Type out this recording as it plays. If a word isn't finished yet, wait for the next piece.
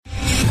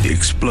The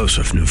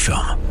explosive new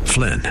film,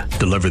 Flynn,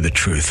 deliver the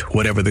truth,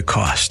 whatever the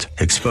cost,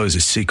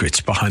 exposes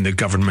secrets behind the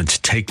government's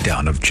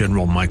takedown of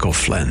General Michael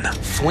Flynn.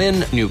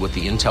 Flynn knew what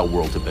the intel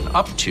world had been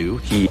up to.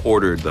 He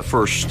ordered the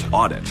first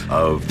audit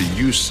of the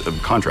use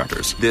of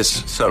contractors.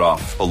 This set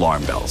off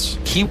alarm bells.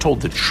 He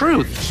told the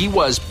truth. He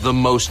was the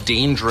most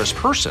dangerous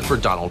person for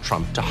Donald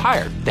Trump to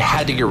hire. They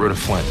had to get rid of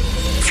Flynn.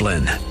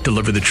 Flynn,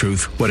 deliver the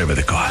truth, whatever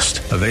the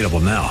cost. Available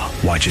now.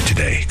 Watch it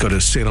today. Go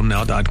to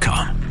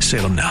salemnow.com.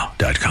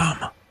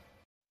 salemnow.com.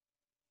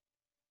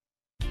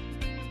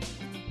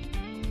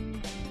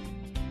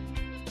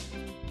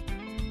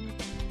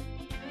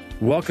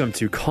 Welcome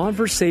to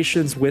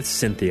Conversations with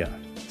Cynthia.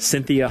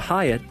 Cynthia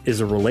Hiett is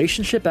a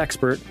relationship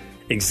expert,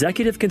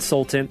 executive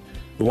consultant,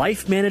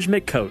 life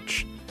management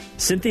coach.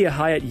 Cynthia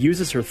Hiett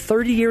uses her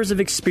 30 years of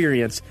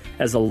experience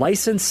as a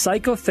licensed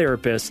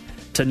psychotherapist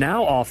to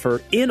now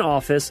offer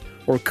in-office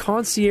or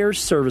concierge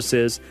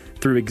services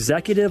through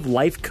executive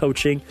life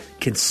coaching,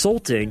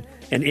 consulting,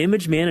 and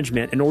image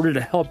management in order to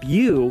help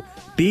you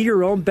be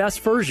your own best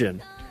version.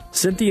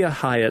 Cynthia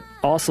Hiett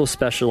also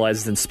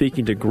specializes in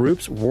speaking to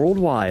groups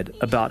worldwide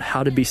about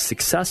how to be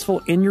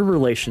successful in your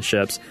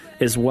relationships,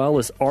 as well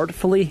as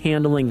artfully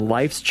handling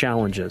life's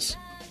challenges.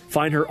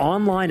 Find her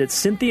online at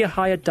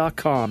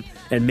CynthiaHiett.com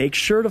and make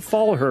sure to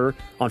follow her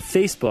on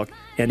Facebook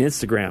and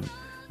Instagram.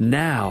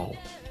 Now,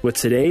 with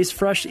today's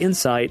fresh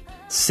insight,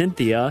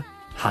 Cynthia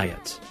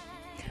Hiett.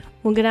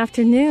 Well, good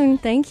afternoon.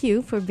 Thank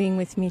you for being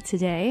with me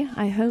today.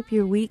 I hope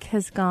your week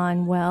has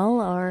gone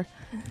well, or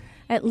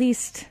at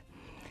least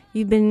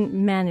you've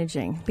been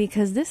managing,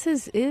 because this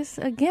is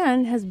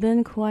again has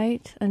been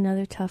quite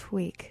another tough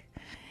week.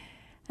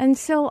 And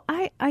so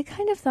I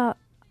kind of thought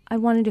I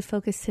wanted to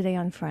focus today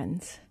on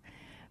friends,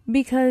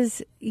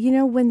 because, you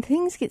know, when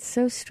things get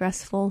so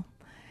stressful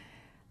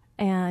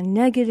and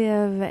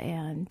negative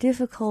and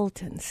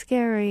difficult and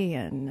scary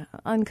and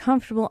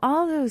uncomfortable,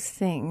 all those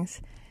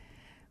things,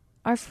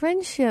 our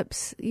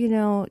friendships, you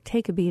know,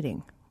 take a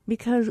beating.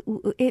 Because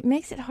it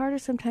makes it harder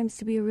sometimes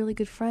to be a really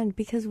good friend,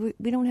 because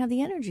we don't have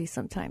the energy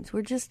sometimes.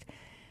 We're just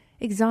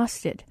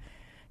exhausted,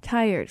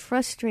 tired,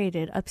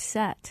 frustrated,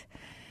 upset,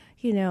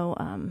 you know,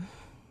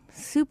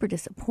 super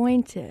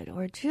disappointed,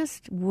 or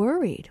just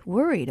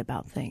worried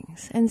about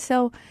things. And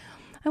so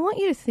I want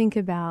you to think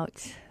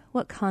about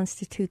what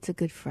constitutes a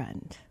good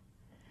friend.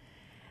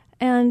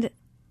 And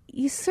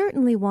you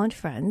certainly want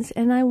friends,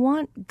 and I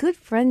want good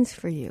friends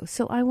for you.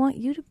 So I want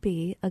you to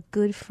be a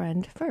good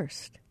friend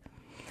first.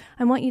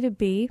 I want you to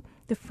be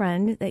the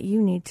friend that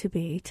you need to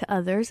be to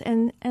others,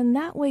 and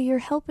that way you're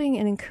helping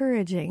and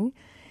encouraging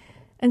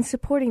and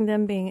supporting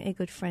them being a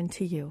good friend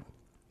to you.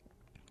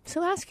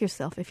 So ask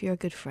yourself if you're a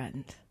good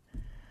friend.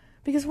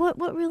 Because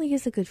what really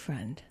is a good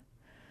friend?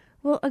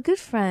 Well, a good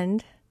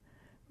friend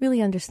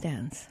really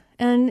understands.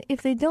 And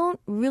if they don't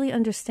really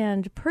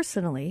understand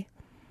personally,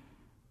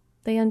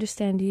 they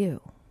understand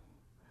you.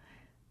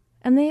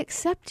 And they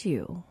accept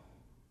you.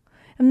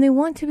 And they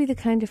want to be the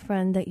kind of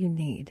friend that you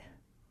need.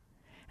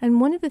 And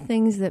one of the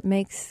things that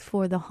makes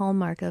for the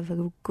hallmark of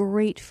a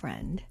great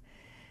friend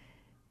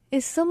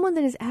is someone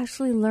that is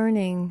actually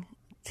learning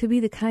to be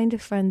the kind of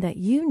friend that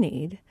you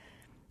need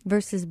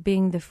versus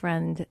being the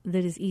friend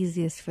that is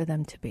easiest for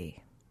them to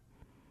be.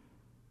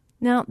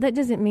 Now, that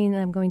doesn't mean that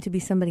I'm going to be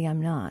somebody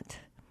I'm not.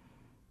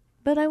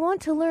 But I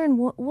want to learn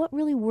what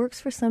really works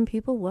for some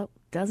people, what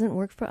doesn't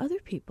work for other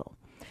people.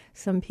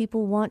 Some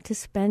people want to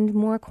spend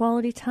more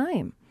quality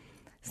time.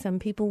 Some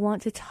people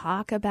want to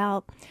talk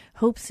about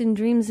hopes and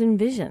dreams and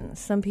visions.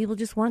 Some people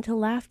just want to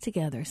laugh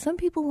together. Some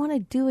people want to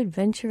do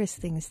adventurous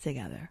things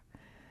together.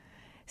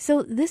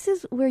 So this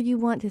is where you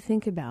want to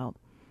think about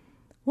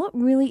what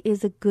really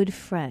is a good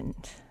friend.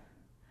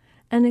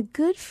 And a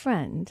good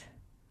friend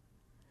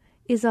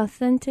is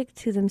authentic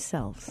to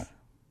themselves.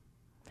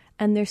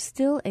 And they're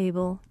still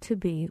able to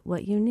be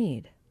what you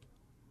need.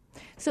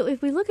 So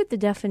if we look at the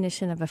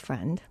definition of a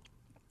friend,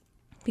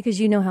 because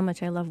you know how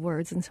much I love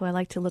words, and so I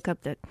like to look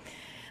up the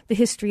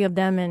history of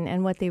them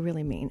and what they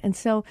really mean. And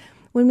so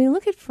when we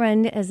look at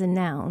friend as a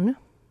noun,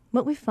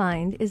 what we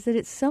find is that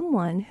it's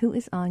someone who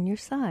is on your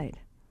side.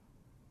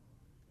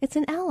 It's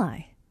an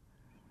ally.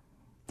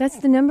 That's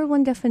the number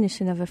one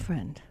definition of a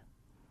friend.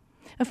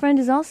 A friend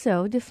is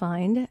also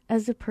defined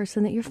as a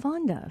person that you're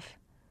fond of,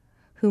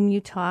 whom you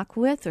talk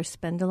with or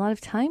spend a lot of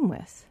time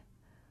with.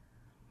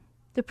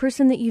 The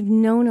person that you've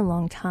known a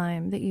long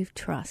time, that you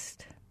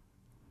trust.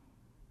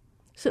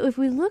 So if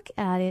we look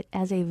at it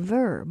as a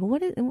verb,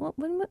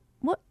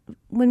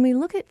 when we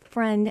look at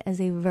friend as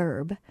a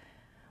verb,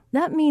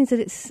 that means that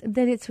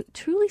it's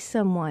truly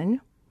someone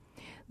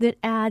that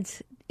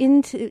adds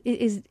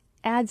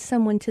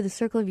someone to the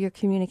circle of your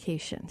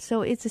communication.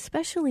 So it's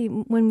especially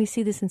when we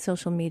see this in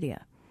social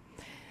media.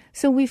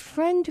 So we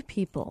friend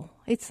people.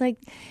 It's like,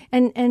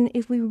 and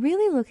if we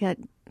really look at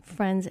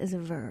friends as a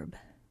verb,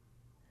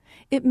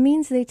 it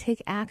means they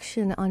take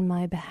action on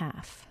my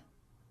behalf.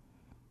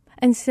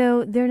 And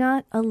so they're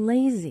not a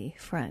lazy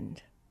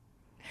friend.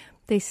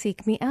 They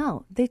seek me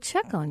out. They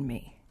check on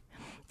me.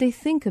 They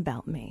think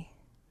about me.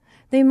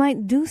 They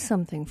might do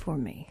something for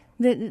me.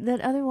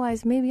 that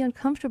otherwise may be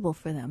uncomfortable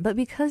for them. But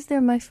because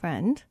they're my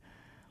friend,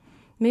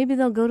 maybe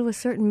they'll go to a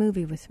certain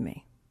movie with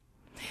me.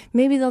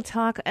 Maybe they'll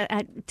talk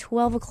at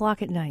 12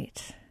 o'clock at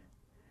night.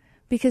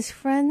 Because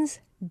friends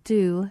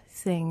do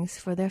things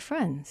for their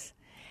friends.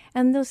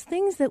 And those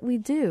things that we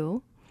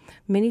do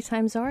many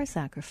times are a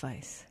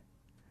sacrifice.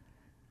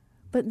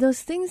 But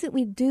those things that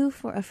we do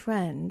for a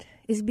friend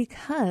is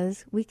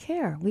because we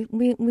care. We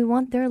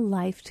want their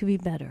life to be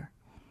better.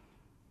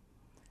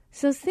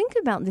 So think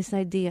about this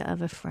idea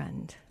of a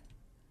friend.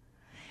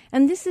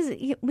 And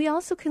we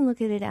also can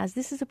look at it as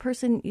this is a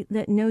person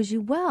that knows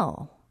you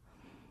well.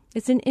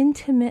 It's an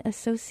intimate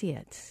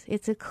associate.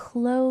 It's a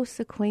close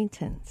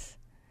acquaintance.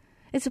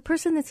 It's a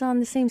person that's on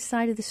the same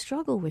side of the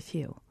struggle with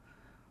you.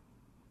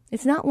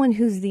 It's not one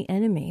who's the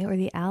enemy or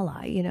the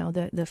ally,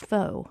 the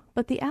foe,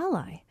 but the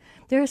ally.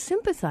 They're a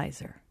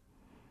sympathizer.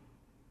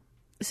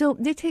 So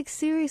they take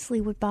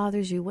seriously what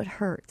bothers you, what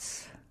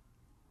hurts.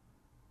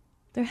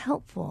 They're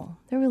helpful.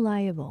 They're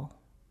reliable.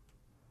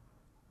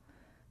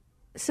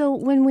 So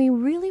when we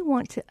really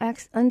want to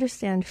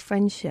understand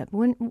friendship,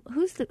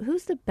 who's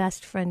the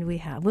best friend we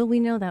have? Well, we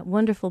know that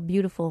wonderful,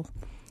 beautiful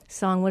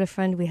song, What a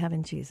Friend We Have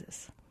in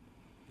Jesus.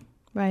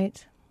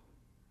 Right?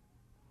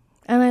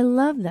 And I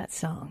love that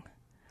song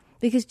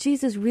because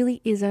Jesus really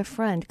is our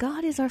friend.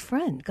 God is our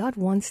friend. God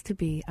wants to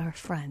be our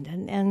friend.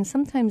 And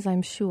sometimes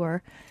I'm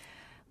sure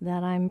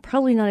that I'm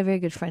probably not a very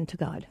good friend to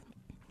God.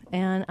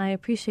 And I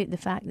appreciate the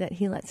fact that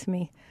he lets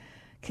me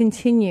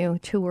continue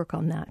to work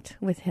on that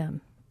with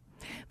him.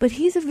 But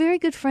he's a very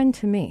good friend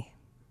to me.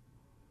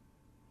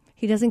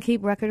 He doesn't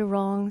keep record of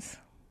wrongs.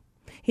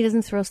 He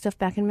doesn't throw stuff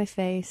back in my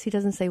face. He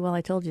doesn't say, well,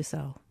 I told you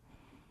so.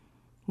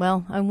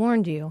 Well, I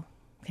warned you.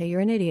 Okay,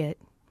 you're an idiot.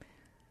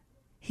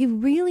 He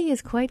really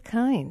is quite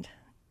kind,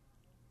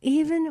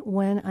 even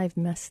when I've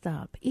messed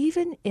up,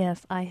 even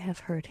if I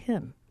have hurt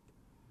him.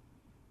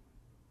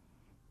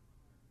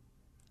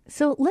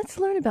 So let's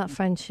learn about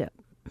friendship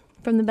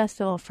from the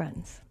best of all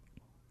friends.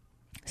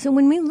 So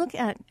when we look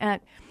at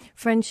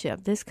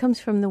friendship, this comes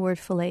from the word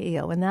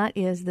phileo, and that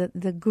is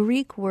the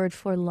Greek word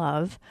for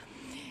love.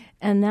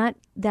 And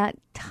that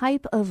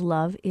type of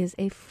love is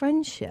a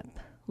friendship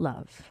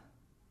love.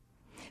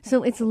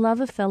 So it's love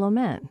of fellow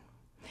men.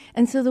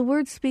 And so the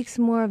word speaks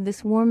more of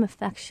this warm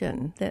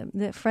affection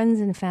that friends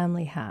and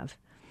family have.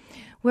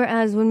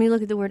 Whereas when we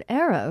look at the word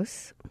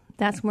eros,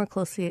 that's more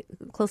closely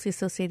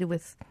associated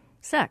with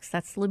sex.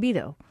 That's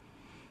libido.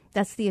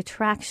 That's the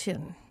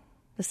attraction.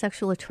 The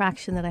sexual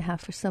attraction that I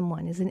have for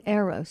someone is an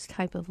eros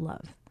type of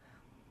love.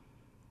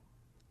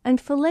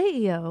 And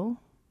phileo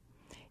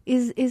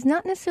is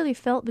not necessarily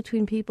felt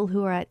between people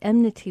who are at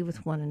enmity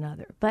with one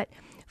another. But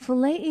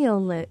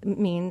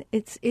phileo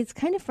it's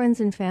kind of friends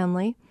and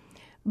family,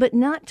 but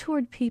not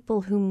toward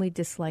people whom we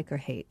dislike or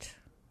hate.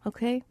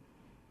 Okay?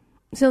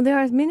 So there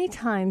are many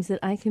times that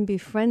I can be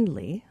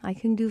friendly. I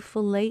can do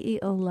phileo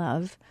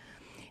love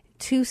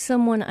to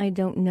someone I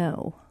don't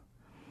know.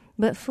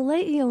 But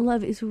phileo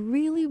love is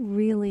really,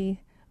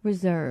 really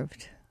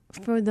reserved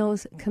for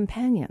those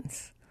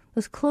companions,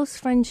 those close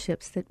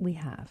friendships that we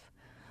have.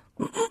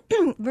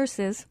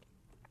 Versus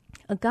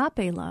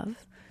agape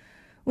love,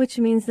 which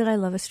means that I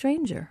love a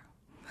stranger.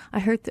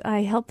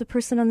 I help the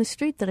person on the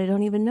street that I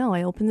don't even know.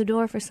 I open the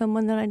door for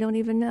someone that I don't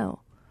even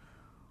know.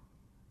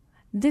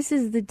 This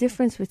is the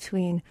difference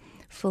between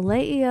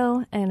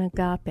phileo and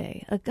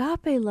agape.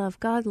 Agape love,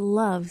 God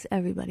loves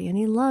everybody, and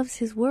he loves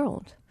his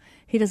world.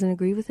 He doesn't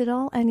agree with it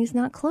all, and he's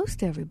not close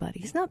to everybody.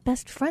 He's not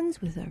best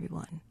friends with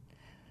everyone.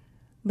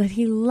 But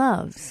he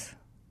loves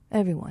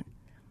everyone.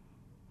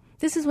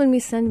 This is when we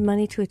send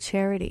money to a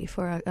charity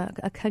for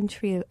a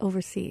country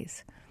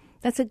overseas.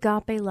 That's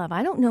agape love.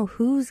 I don't know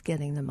who's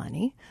getting the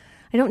money.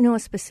 I don't know a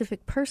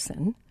specific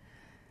person.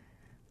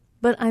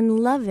 But I'm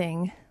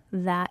loving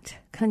that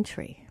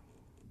country.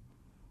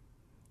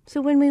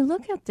 So when we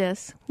look at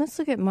this, let's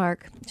look at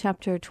Mark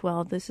chapter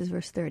 12. This is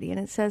verse 30. And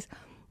it says,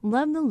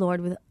 love the Lord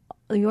with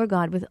your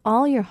God with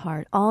all your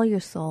heart, all your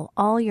soul,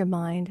 all your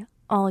mind,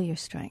 all your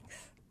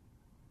strength.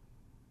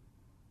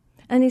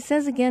 And he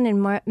says again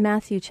in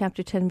Matthew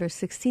chapter 10, verse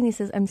 16, he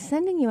says, I'm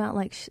sending you out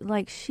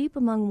like sheep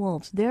among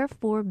wolves.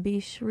 Therefore be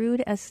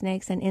shrewd as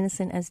snakes and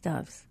innocent as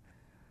doves.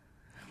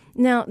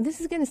 Now,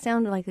 this is going to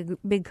sound like a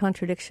big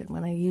contradiction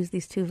when I use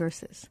these two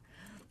verses.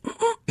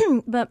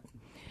 But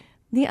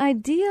the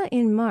idea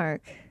in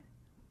Mark,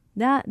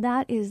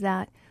 that is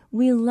that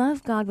we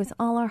love God with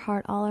all our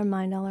heart, all our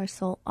mind, all our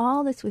soul,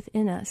 all that's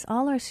within us,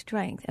 all our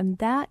strength. And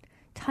that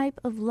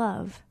type of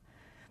love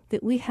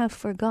that we have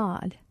for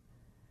God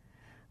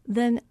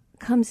then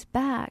comes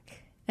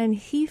back and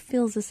he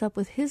fills us up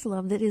with his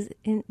love that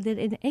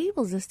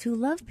enables us to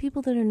love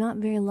people that are not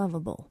very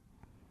lovable.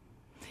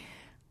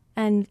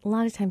 And a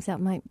lot of times that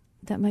might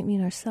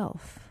mean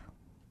ourselves.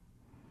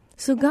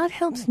 So God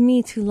helps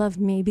me to love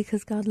me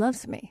because God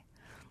loves me.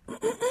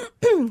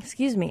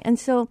 Excuse me. And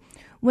so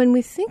when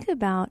we think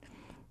about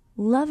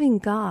loving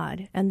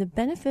God, and the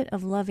benefit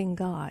of loving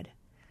God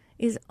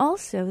is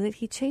also that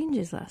he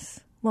changes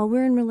us. While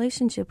we're in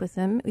relationship with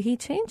him, he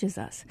changes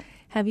us.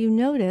 Have you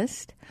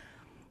noticed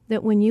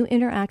that when you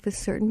interact with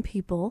certain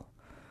people,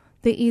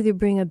 they either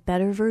bring a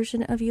better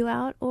version of you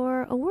out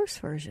or a worse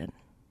version.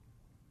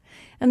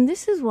 And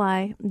this is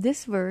why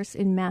this verse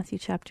in Matthew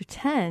chapter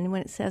 10,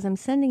 when it says, I'm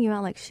sending you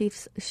out like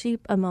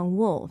sheep among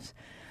wolves,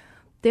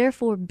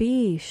 therefore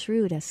be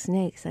shrewd as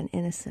snakes and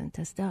innocent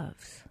as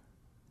doves.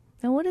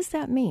 Now, what does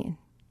that mean?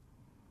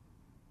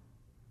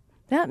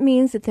 That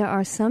means that there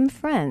are some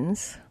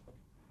friends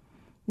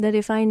that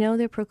if I know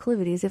their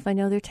proclivities, if I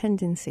know their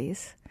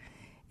tendencies,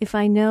 if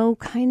I know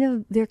kind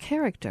of their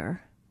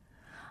character,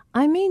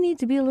 I may need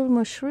to be a little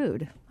more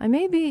shrewd. I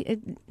may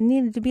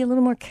need to be a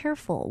little more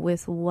careful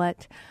with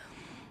what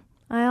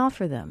I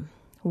offer them,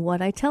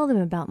 what I tell them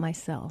about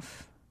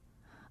myself,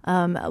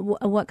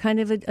 what kind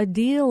of a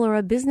deal or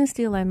a business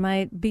deal I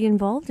might be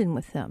involved in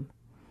with them.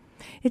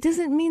 It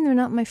doesn't mean they're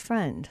not my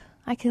friend.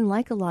 I can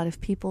like a lot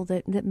of people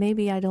that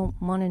maybe I don't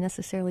want to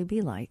necessarily be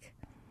like.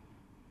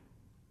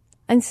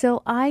 And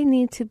so I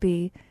need to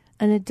be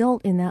an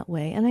adult in that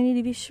way, and I need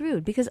to be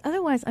shrewd, because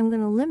otherwise I'm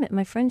going to limit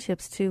my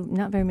friendships to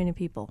not very many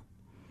people.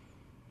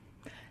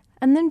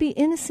 And then be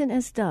innocent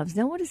as doves.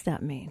 Now, what does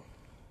that mean?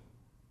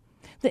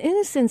 The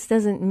innocence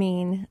doesn't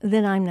mean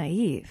that I'm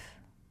naive.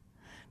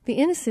 The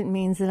innocent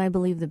means that I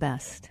believe the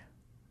best.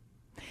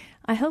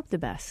 I hope the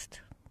best.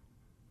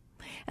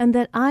 And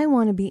that I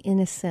want to be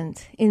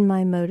innocent in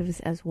my motives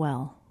as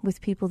well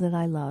with people that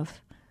I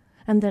love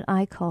and that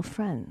I call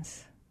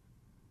friends.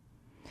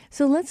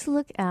 So let's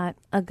look at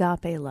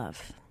agape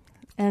love.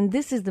 And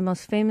this is the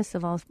most famous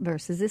of all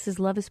verses. This is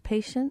love is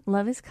patient,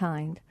 love is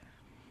kind,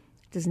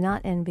 it does not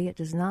envy, it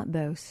does not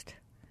boast,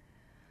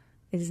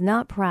 it is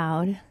not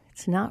proud,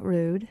 it's not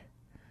rude,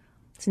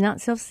 it's not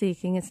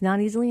self-seeking, it's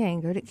not easily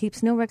angered, it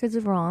keeps no records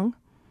of wrong.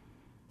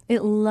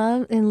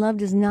 Love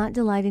does not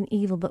delight in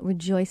evil, but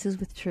rejoices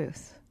with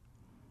truth.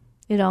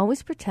 It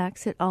always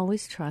protects, it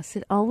always trusts,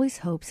 it always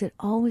hopes, it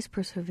always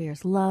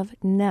perseveres. Love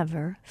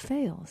never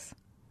fails.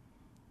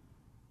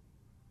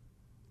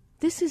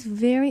 This is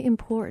very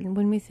important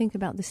when we think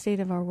about the state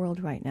of our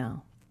world right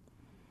now.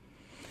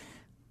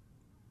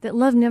 That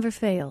love never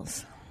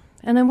fails.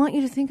 And I want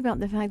you to think about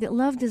the fact that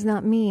love does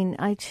not mean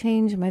I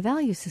change my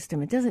value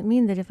system. It doesn't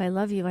mean that if I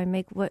love you, I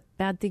make what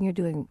bad thing you're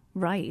doing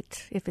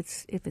right if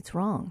it's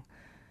wrong.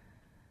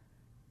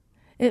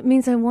 It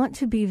means I want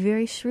to be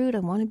very shrewd. I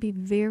want to be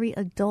very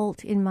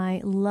adult in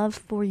my love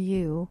for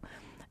you.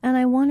 And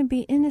I want to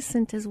be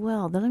innocent as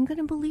well, that I'm going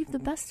to believe the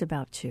best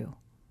about you.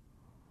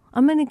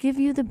 I'm going to give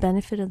you the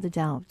benefit of the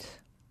doubt.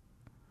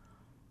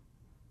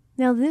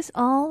 Now, this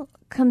all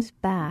comes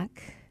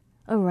back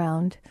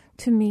around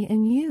to me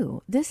and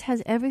you. This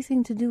has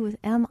everything to do with,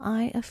 am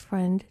I a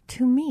friend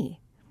to me?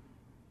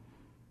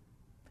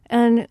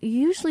 And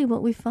usually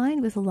what we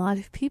find with a lot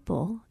of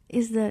people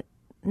is that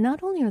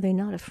not only are they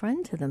not a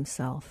friend to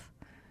themselves,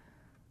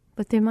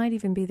 but they might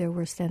even be their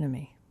worst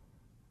enemy.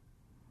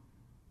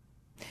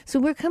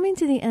 So we're coming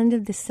to the end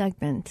of this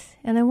segment,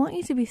 and I want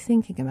you to be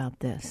thinking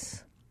about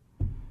this.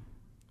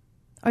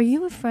 Are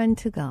you a friend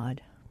to God?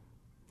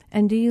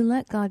 And do you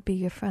let God be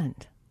your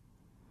friend?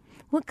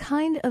 What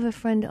kind of a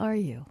friend are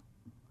you?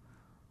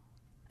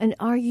 And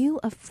are you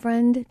a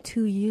friend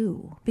to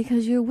you?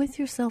 Because you're with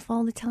yourself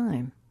all the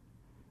time.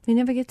 You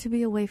never get to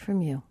be away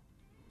from you.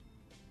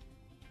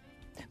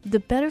 The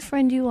better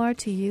friend you are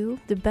to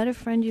you, the better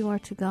friend you are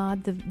to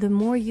God, the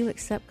more you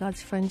accept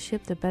God's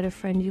friendship, the better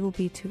friend you will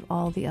be to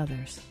all the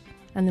others.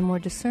 And the more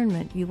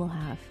discernment you will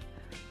have.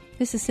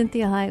 This is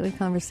Cynthia Hiett with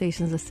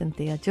Conversations with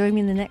Cynthia. Join me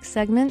in the next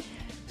segment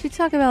to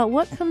talk about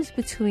what comes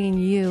between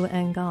you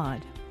and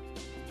God.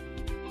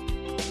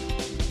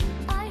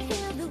 I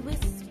hear the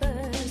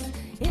whispers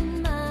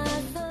in my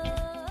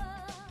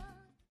thoughts.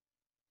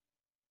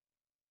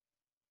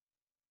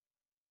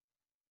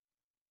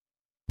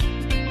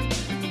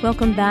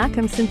 Welcome back.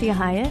 I'm Cynthia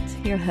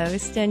Hiett, your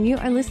host, and you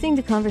are listening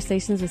to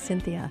Conversations with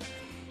Cynthia.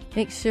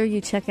 Make sure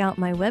you check out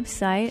my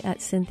website at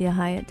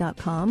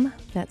cynthiahiett.com.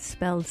 That's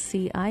spelled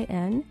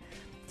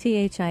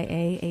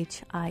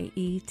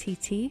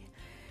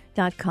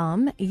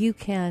CINTHIAHIETT.com. You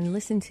can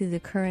listen to the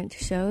current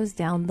shows,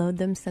 download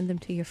them, send them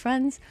to your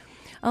friends.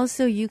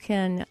 Also, you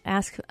can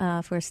ask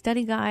for a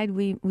study guide.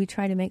 We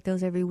try to make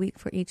those every week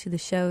for each of the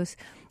shows,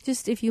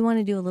 just if you want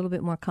to do a little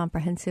bit more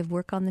comprehensive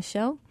work on the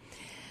show.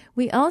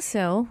 We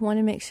also want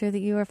to make sure that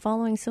you are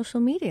following social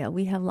media.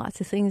 We have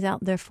lots of things out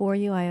there for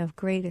you. I have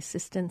great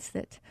assistants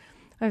that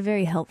are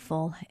very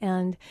helpful.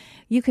 And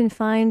you can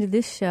find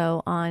this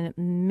show on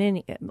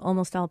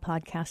almost all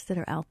podcasts that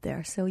are out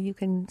there. So you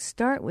can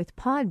start with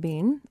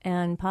Podbean,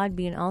 and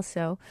Podbean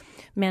also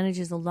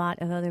manages a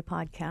lot of other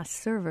podcast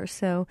servers.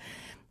 So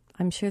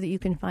I'm sure that you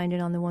can find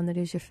it on the one that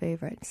is your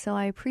favorite. So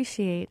I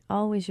appreciate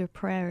always your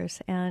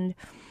prayers and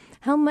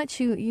how much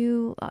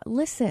you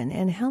listen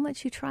and how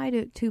much you try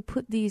to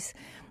put these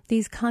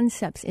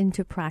concepts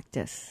into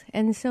practice.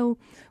 And so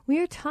we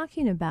are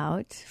talking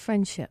about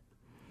friendship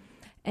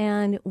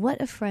and what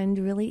a friend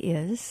really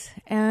is,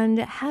 and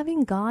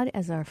having God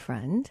as our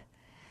friend,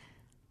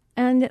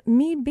 and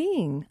me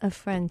being a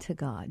friend to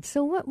God.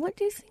 So what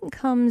do you think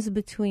comes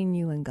between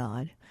you and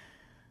God?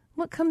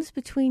 What comes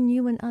between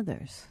you and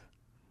others?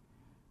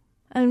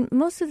 And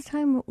most of the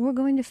time, we're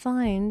going to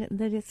find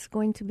that it's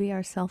going to be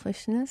our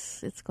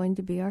selfishness, it's going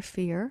to be our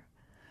fear,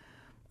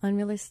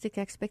 unrealistic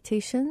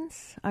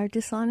expectations, our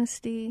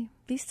dishonesty.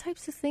 These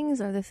types of things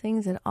are the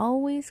things that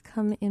always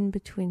come in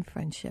between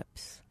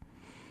friendships.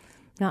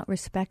 Not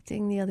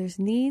respecting the other's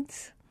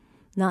needs,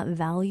 not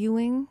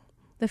valuing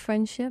the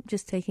friendship,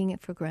 just taking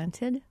it for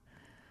granted.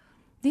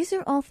 These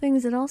are all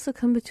things that also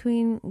come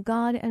between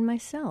God and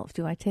myself.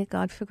 Do I take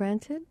God for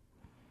granted?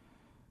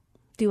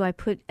 Do I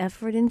put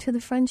effort into the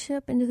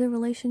friendship, into the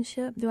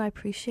relationship? Do I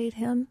appreciate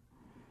him?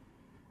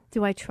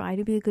 Do I try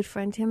to be a good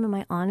friend to him? Am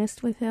I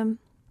honest with him?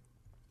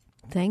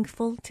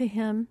 Thankful to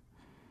him?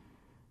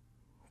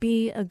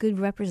 Be a good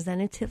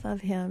representative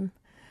of him?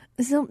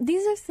 So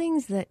these are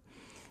things that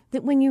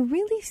when you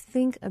really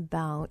think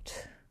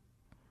about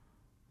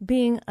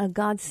being a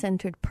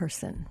God-centered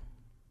person,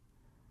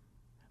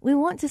 we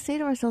want to say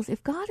to ourselves,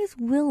 if God is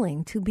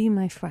willing to be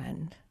my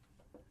friend,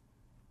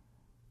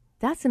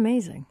 that's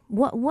amazing.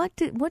 What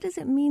does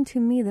it mean to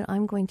me that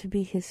I'm going to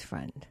be his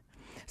friend?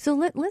 So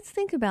let's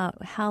think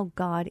about how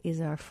God is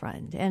our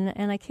friend.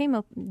 And I came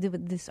up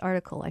with this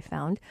article I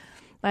found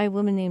by a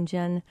woman named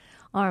Jen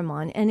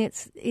Armon, and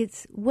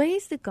it's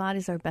ways that God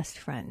is our best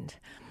friend.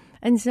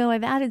 And so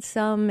I've added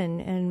some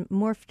and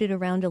morphed it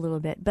around a little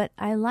bit, but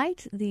I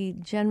liked the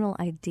general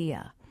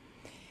idea.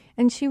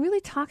 And she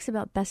really talks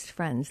about best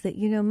friends, that,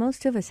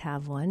 most of us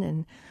have one,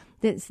 and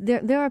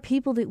there are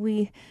people that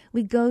we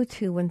go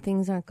to when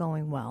things aren't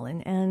going well,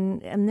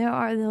 and there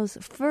are those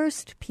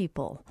first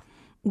people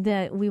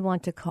that we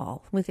want to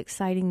call with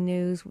exciting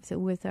news,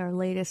 with our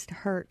latest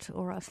hurt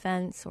or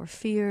offense or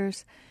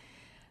fears,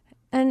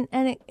 and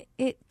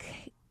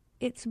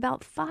it's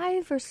about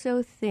 5 or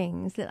so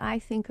things that I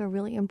think are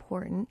really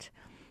important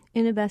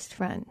in a best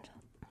friend,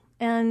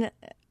 and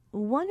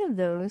one of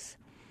those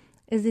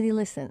is that he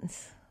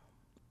listens.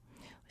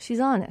 She's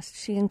honest.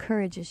 She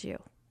encourages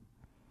you.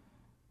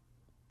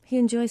 He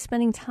enjoys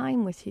spending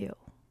time with you.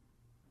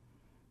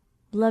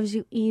 Loves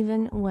you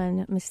even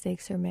when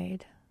mistakes are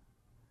made.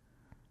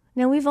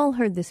 Now, we've all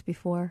heard this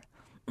before.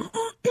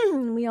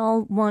 We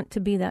all want to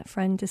be that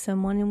friend to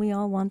someone, and we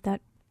all want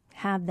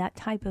have that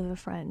type of a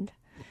friend.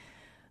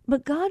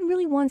 But God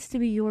really wants to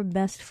be your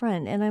best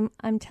friend, and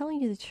I'm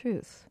telling you the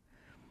truth.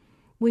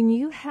 When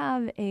you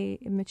have a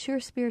mature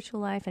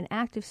spiritual life, an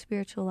active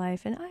spiritual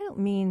life, and I don't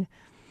mean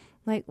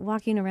like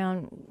walking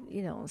around,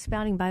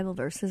 spouting Bible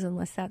verses,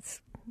 unless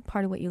that's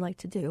part of what you like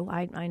to do.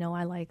 I know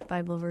I like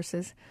Bible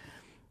verses.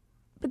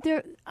 But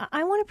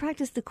I want to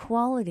practice the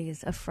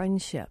qualities of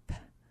friendship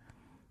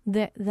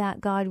that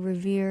God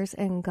reveres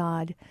and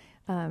God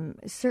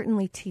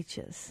certainly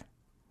teaches.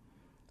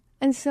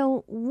 And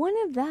so one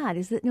of that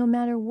is that no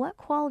matter what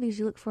qualities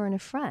you look for in a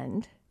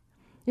friend,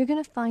 you're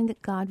going to find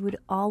that God would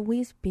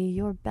always be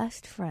your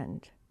best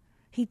friend.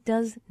 He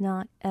does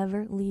not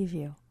ever leave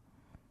you.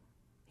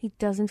 He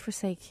doesn't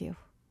forsake you.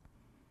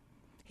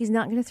 He's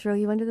not going to throw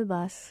you under the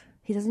bus.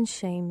 He doesn't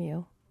shame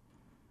you.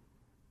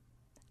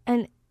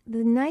 And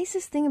the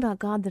nicest thing about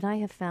God that I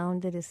have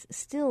found that is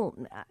still,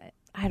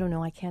 I don't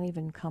know, I can't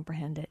even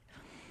comprehend it,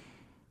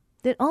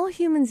 that all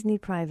humans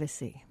need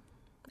privacy.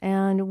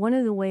 And one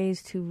of the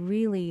ways to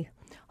really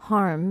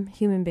harm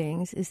human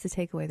beings is to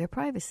take away their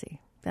privacy.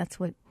 That's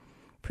what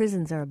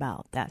prisons are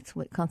about. That's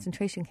what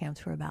concentration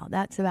camps are about.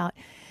 That's about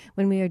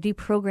when we are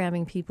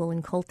deprogramming people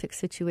in cultic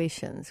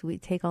situations. We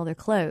take all their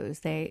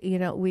clothes.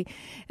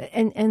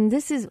 And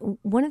this is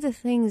one of the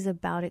things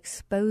about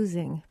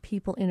exposing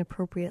people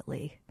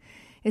inappropriately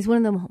is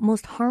one of the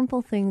most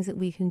harmful things that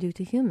we can do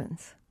to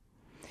humans.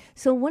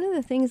 So one of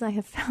the things I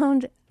have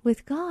found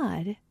with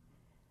God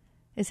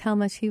is how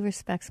much he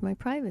respects my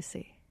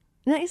privacy.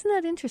 Now, isn't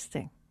that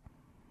interesting?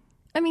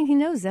 I mean, he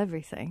knows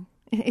everything.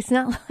 It's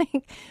not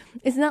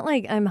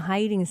like I'm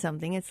hiding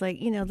something. It's like,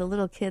 the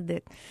little kid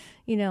that,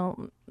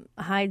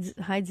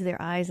 hides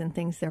their eyes and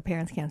thinks their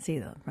parents can't see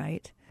them,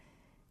 right?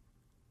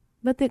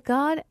 But that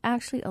God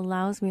actually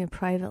allows me a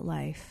private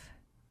life.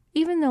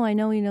 Even though I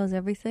know he knows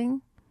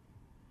everything,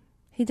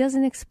 he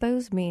doesn't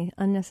expose me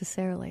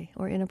unnecessarily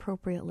or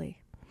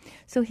inappropriately.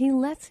 So he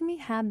lets me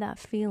have that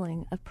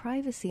feeling of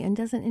privacy and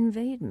doesn't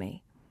invade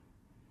me.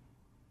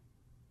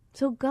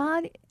 So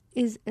God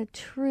is a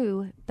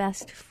true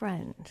best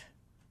friend.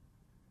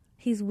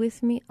 He's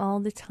with me all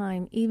the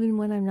time, even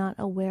when I'm not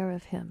aware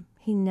of him.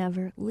 He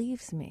never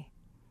leaves me.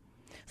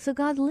 So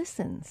God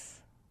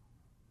listens.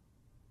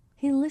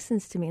 He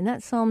listens to me. And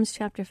that's Psalms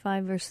chapter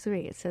 5, verse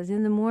 3. It says,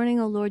 "In the morning,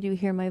 O Lord, you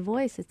hear my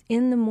voice. It's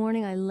in the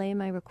morning I lay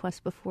my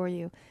request before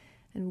you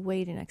and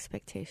wait in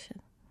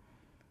expectation."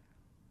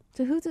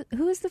 So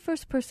who is the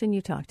first person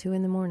you talk to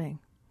in the morning?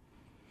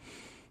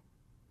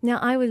 Now,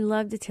 I would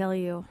love to tell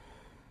you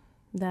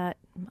that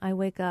I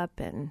wake up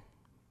and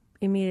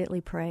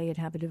immediately pray and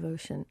have a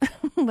devotion.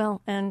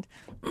 Well, and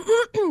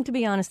to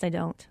be honest, I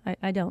don't.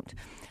 I don't.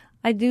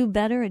 I do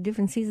better at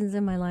different seasons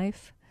in my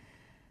life.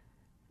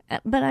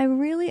 But I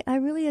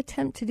really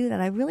attempt to do that.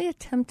 I really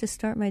attempt to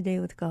start my day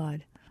with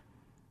God,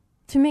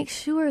 to make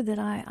sure that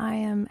I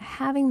am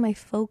having my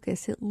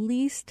focus, at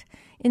least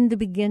in the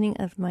beginning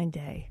of my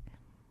day,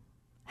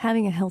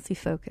 having a healthy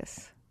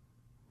focus.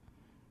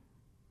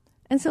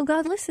 And so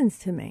God listens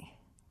to me.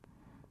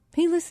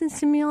 He listens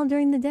to me all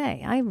during the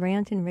day. I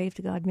rant and rave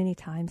to God many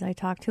times. I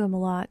talk to him a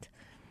lot.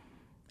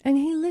 And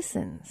he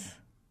listens.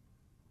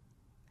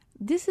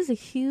 This is a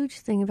huge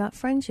thing about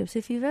friendships.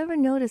 If you've ever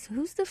noticed,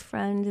 who's the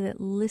friend that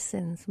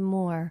listens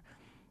more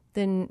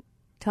than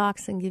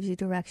talks and gives you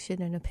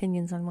direction and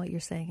opinions on what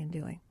you're saying and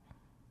doing?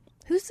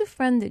 Who's the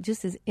friend that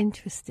just is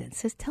interested,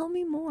 says, tell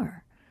me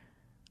more?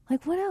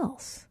 Like, what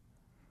else?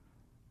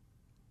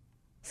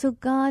 So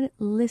God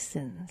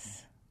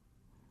listens.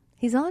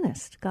 He's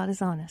honest. God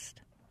is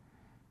honest.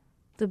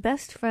 The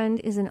best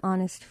friend is an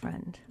honest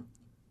friend.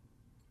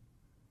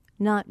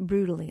 Not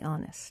brutally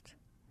honest.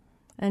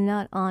 And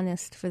not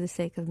honest for the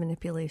sake of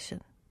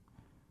manipulation.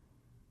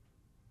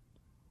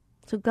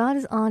 So God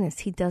is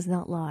honest. He does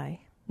not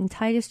lie. In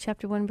Titus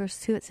chapter 1, verse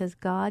 2, it says,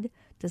 God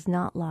does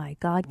not lie.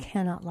 God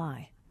cannot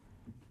lie.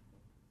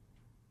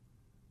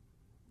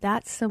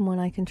 That's someone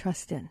I can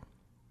trust in.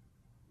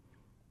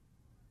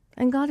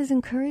 And God is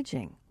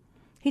encouraging.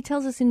 He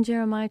tells us in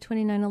Jeremiah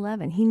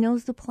 29:11, he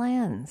knows the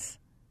plans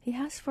he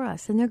has for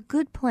us, and they're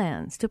good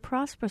plans, to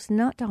prosper us,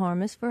 not to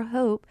harm us, for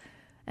hope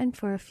and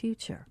for a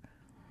future.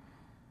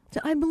 So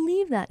I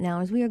believe that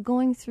now as we are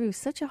going through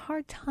such a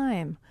hard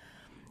time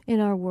in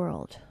our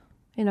world,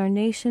 in our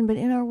nation, but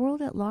in our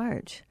world at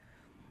large,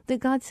 that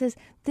God says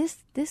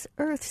this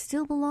earth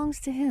still belongs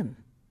to him.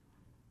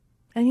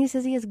 And he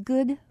says he has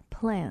good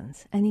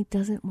plans, and he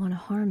doesn't want to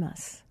harm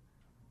us.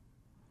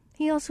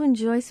 He also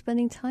enjoys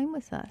spending time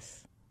with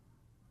us.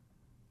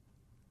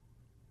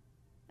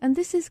 And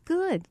this is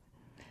good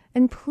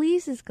and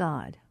pleases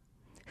God,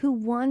 who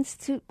wants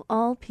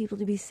all people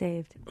to be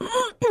saved.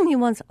 He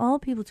wants all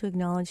people to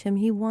acknowledge him.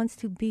 He wants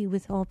to be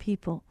with all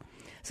people.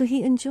 So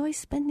he enjoys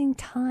spending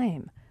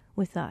time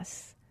with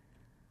us.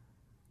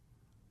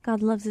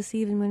 God loves us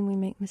even when we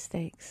make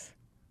mistakes.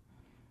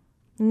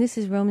 And this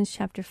is Romans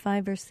chapter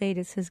 5, verse 8.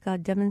 It says,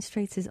 God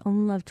demonstrates his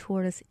own love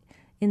toward us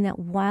in that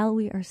while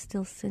we are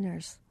still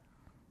sinners,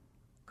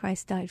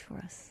 Christ died for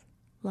us,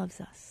 loves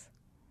us.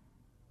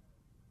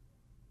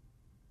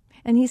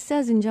 And he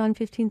says in John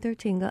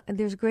 15:13,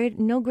 there's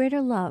no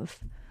greater love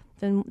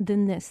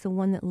than this, the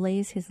one that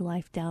lays his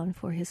life down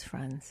for his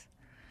friends.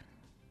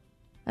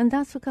 And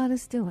that's what God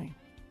is doing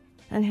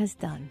and has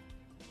done.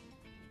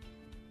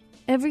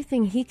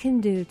 Everything he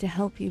can do to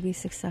help you be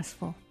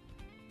successful.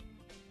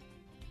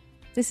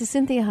 This is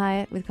Cynthia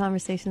Hiett with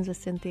Conversations with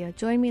Cynthia.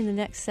 Join me in the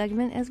next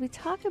segment as we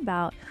talk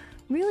about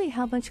really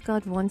how much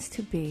God wants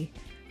to be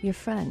your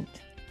friend.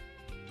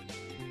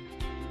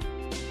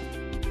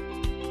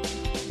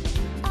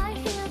 I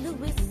hear the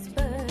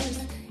whispers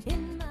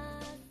in my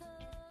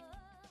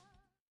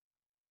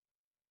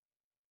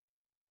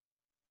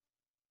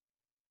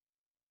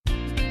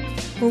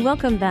Well,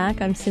 welcome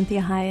back. I'm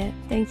Cynthia Hiett.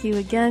 Thank you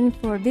again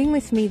for being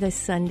with me this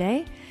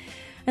Sunday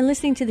and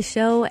listening to the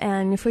show,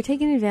 and for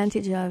taking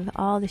advantage of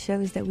all the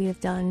shows that we have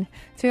done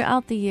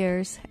throughout the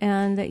years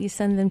and that you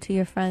send them to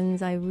your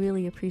friends. I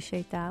really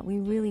appreciate that. We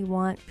really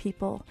want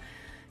people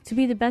to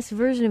be the best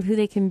version of who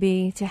they can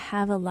be, to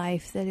have a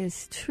life that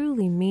is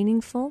truly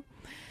meaningful,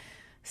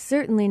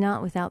 certainly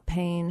not without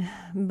pain,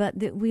 but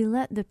that we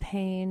let the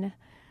pain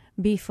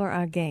be for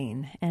our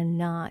gain and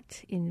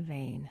not in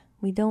vain.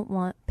 We don't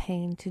want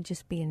pain to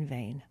just be in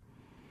vain.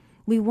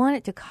 We want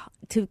it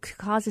to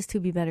cause us to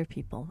be better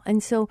people.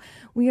 And so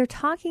we are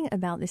talking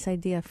about this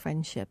idea of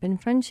friendship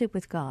and friendship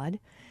with God,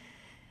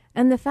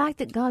 and the fact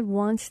that God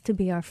wants to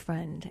be our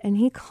friend, and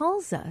he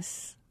calls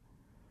us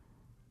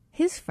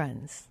his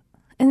friends.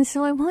 And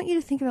so I want you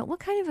to think about, what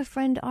kind of a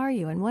friend are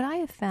you? And what I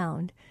have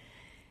found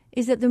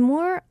is that the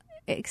more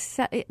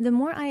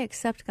I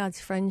accept God's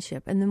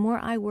friendship and the more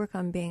I work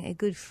on being a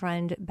good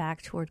friend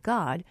back toward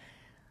God,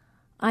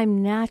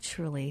 I'm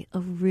naturally a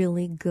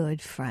really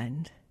good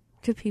friend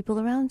to people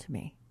around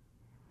me.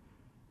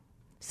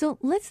 So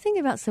let's think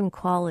about some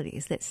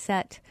qualities that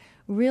set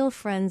real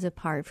friends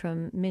apart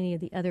from many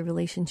of the other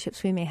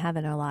relationships we may have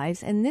in our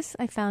lives. And this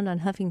I found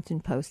on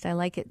Huffington Post. I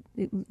like it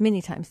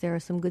many times. There are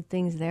some good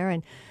things there.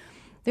 And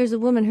there's a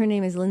woman, her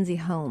name is Lindsay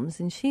Holmes,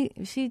 and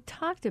she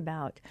talked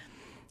about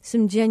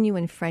some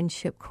genuine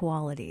friendship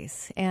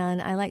qualities.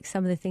 And I like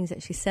some of the things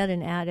that she said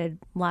and added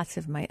lots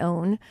of my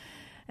own.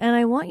 And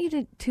I want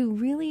you to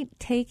really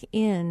take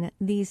in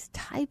these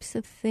types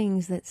of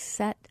things that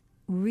set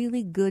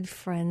really good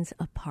friends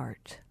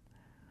apart.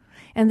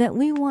 And that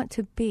we want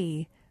to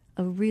be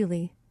a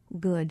really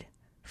good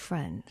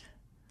friend,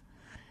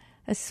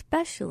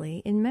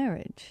 especially in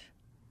marriage.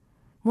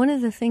 One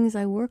of the things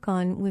I work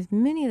on with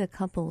many of the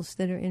couples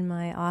that are in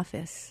my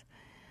office,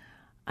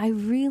 I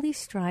really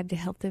strive to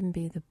help them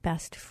be the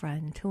best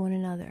friend to one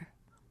another.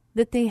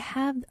 That they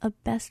have a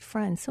best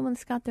friend, someone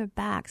that's got their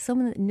back,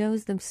 someone that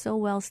knows them so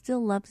well,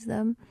 still loves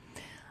them,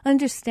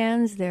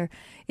 understands their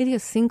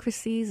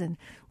idiosyncrasies and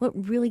what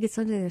really gets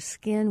under their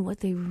skin,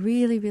 what they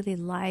really, really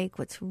like,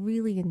 what's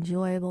really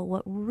enjoyable,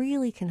 what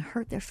really can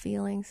hurt their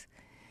feelings.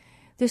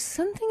 There's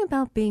something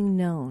about being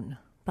known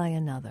by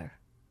another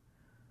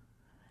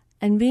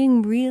and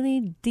being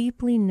really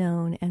deeply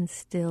known and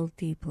still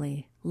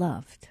deeply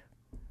loved.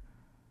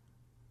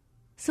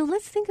 So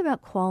let's think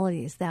about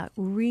qualities that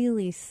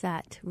really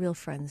set real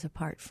friends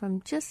apart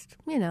from just,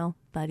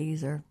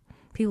 buddies or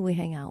people we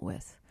hang out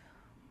with.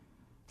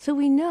 So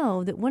we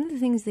know that one of the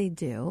things they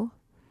do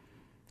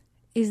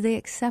is they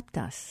accept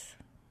us.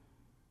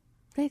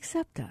 They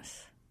accept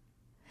us.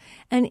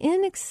 And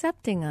in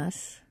accepting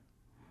us,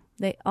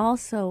 they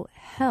also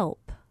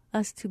help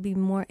us to be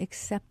more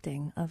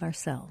accepting of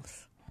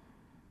ourselves.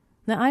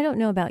 Now, I don't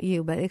know about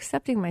you, but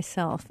accepting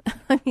myself,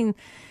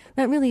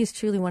 that really is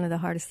truly one of the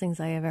hardest things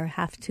I've ever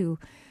had to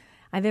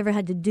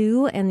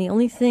do. And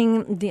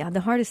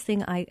the hardest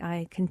thing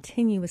I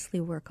continuously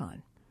work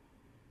on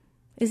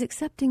is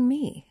accepting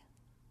me.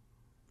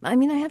 I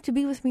have to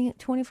be with me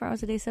 24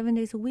 hours a day, 7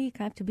 days a week.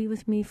 I have to be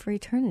with me for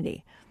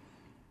eternity.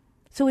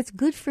 So it's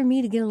good for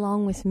me to get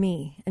along with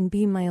me and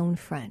be my own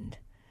friend.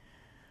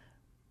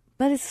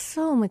 But it's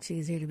so much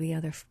easier to be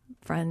other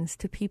friends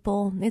to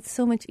people. It's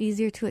so much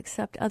easier to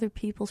accept other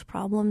people's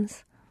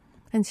problems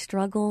and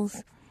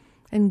struggles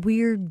and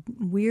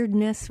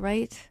weirdness,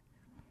 right?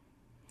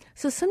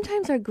 So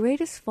sometimes our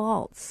greatest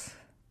faults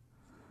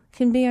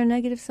can be our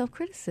negative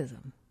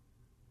self-criticism.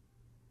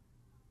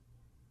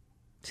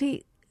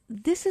 See,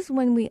 this is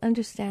when we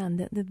understand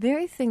that the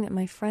very thing that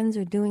my friends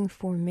are doing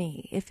for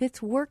me, if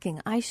it's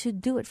working, I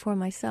should do it for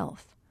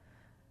myself.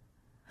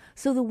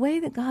 So the way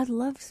that God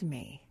loves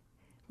me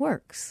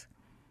works.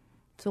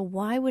 So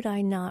why would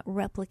I not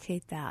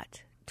replicate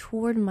that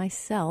toward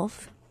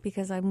myself,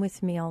 because I'm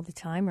with me all the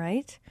time,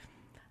 right?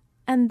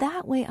 And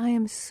that way I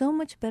am so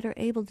much better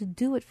able to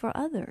do it for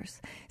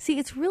others. See,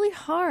 it's really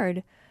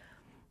hard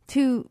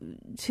to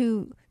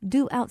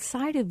do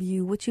outside of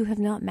you what you have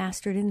not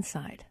mastered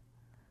inside.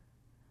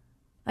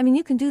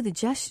 You can do the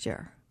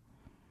gesture,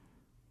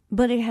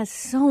 but it has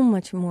so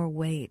much more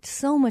weight,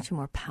 so much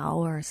more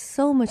power,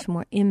 so much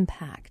more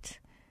impact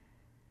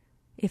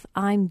if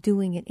I'm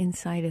doing it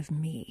inside of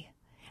me,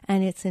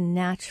 and it's a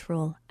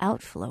natural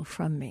outflow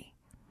from me.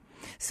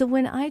 So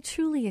when I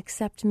truly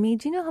accept me,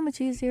 do you know how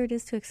much easier it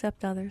is to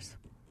accept others?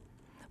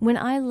 When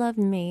I love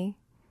me,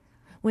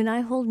 when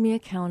I hold me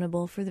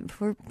accountable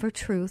for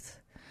truth,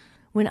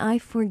 when I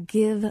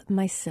forgive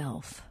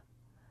myself,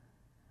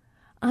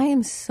 I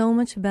am so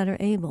much better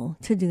able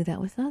to do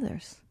that with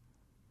others.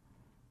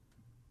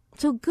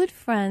 So good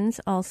friends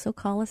also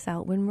call us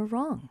out when we're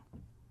wrong.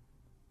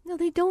 No,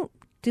 they don't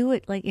do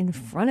it like in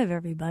front of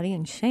everybody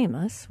and shame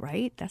us,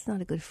 right? That's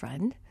not a good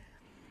friend.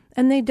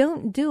 And they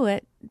don't do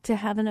it to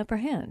have an upper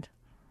hand.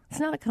 It's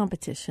not a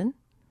competition.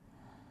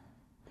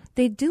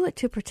 They do it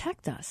to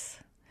protect us.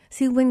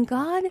 See, when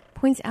God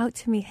points out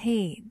to me,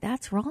 hey,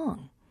 that's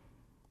wrong.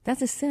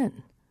 That's a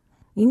sin.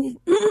 You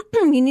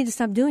need to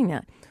stop doing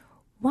that.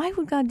 Why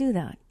would God do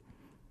that?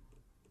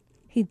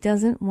 He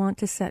doesn't want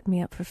to set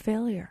me up for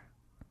failure.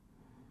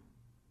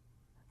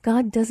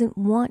 God doesn't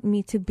want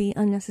me to be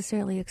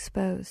unnecessarily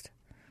exposed.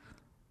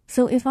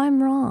 So if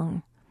I'm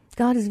wrong,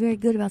 God is very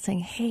good about saying,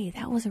 hey,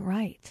 that wasn't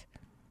right.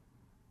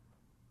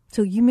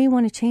 So you may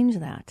want to change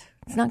that.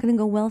 It's not going to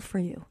go well for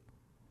you.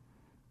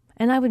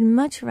 And I would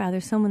much rather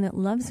someone that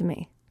loves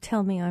me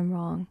tell me I'm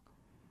wrong,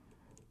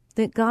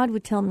 that God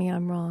would tell me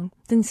I'm wrong,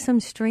 than some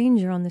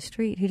stranger on the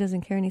street who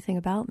doesn't care anything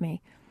about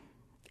me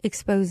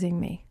exposing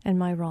me and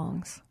my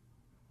wrongs.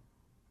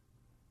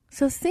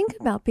 So think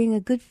about being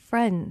a good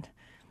friend.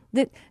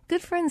 That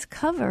good friends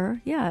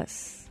cover,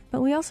 yes,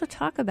 but we also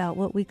talk about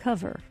what we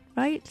cover,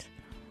 right?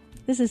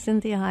 This is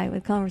Cynthia Hiett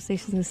with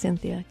Conversations with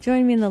Cynthia.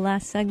 Join me in the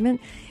last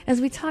segment as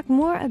we talk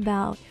more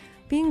about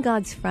being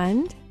God's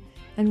friend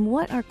and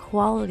what are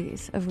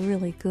qualities of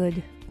really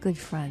good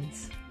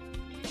friends.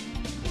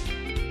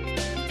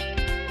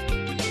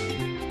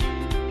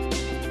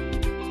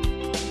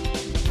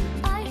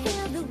 I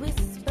hear the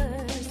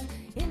whispers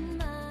in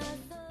my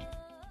thoughts.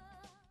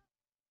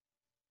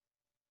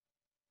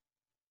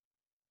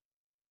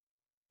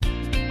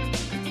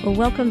 Well,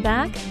 welcome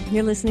back.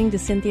 You're listening to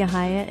Cynthia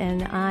Hiett,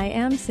 and I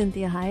am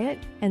Cynthia Hiett,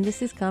 and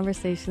this is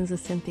Conversations with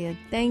Cynthia.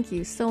 Thank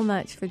you so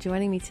much for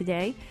joining me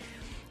today.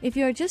 If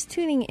you are just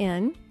tuning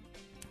in,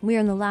 we are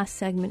in the last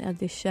segment of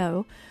this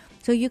show,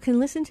 so you can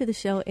listen to the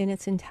show in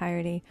its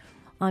entirety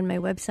on my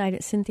website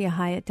at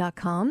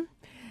cynthiahiett.com.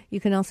 You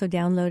can also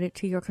download it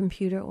to your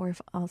computer or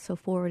also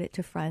forward it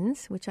to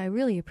friends, which I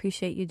really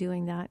appreciate you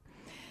doing that.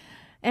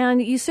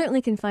 And you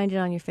certainly can find it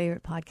on your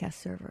favorite podcast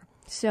server.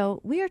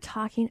 So we are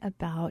talking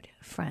about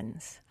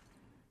friends.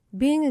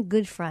 Being a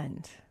good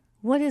friend.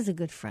 What is a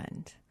good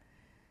friend?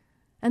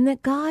 And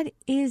that God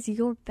is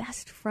your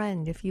best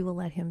friend if you will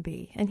let him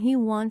be. And he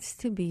wants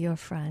to be your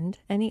friend.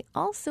 And he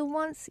also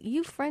wants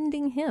you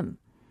friending him.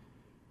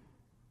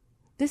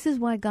 This is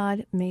why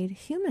God made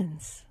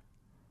humans.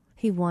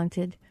 He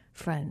wanted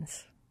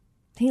friends.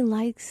 He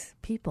likes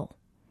people.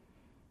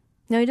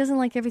 Now, he doesn't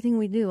like everything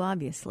we do,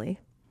 obviously.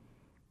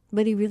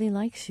 But he really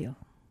likes you.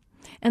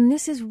 And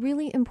this is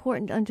really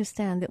important to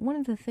understand, that one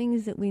of the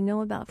things that we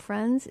know about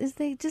friends is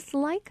they just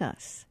like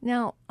us.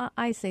 Now,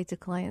 I say to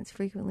clients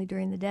frequently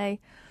during the day,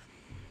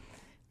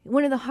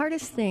 one of the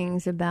hardest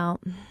things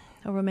about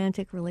a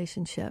romantic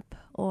relationship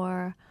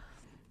or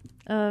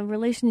a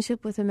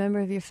relationship with a member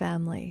of your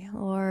family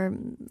or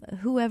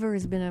whoever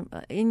has been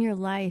in your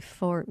life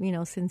for,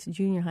 since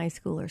junior high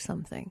school or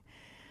something,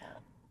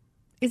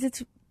 is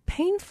it's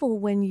painful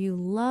when you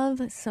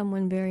love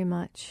someone very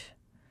much,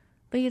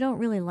 but you don't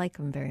really like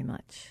them very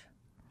much.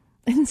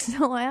 And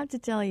so I have to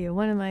tell you,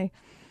 one of my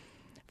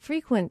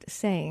frequent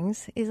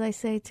sayings is I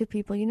say to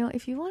people,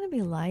 if you want to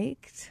be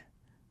liked,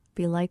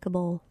 be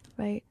likable,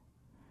 right?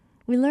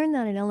 We learned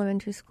that in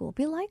elementary school.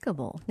 Be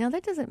likable. Now,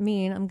 that doesn't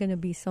mean I'm going to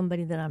be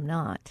somebody that I'm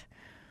not.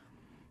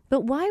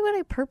 But why would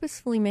I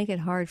purposefully make it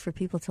hard for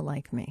people to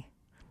like me?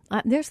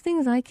 There's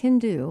things I can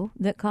do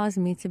that cause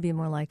me to be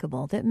more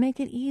likable, that make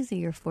it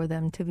easier for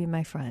them to be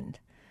my friend.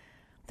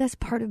 That's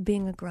part of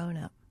being a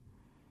grown-up.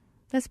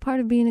 That's part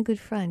of being a good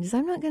friend, is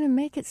I'm not going to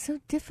make it so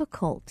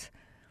difficult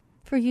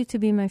for you to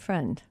be my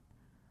friend.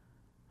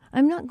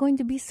 I'm not going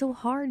to be so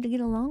hard to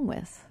get along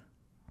with.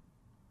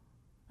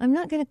 I'm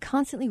not going to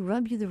constantly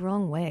rub you the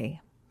wrong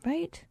way,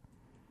 right?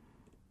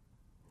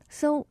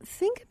 So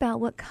think about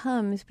what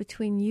comes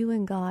between you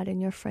and God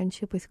and your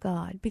friendship with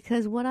God,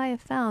 because what I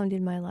have found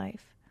in my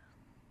life,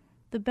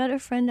 the better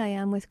friend I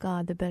am with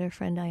God, the better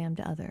friend I am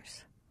to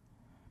others.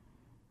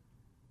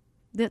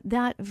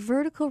 That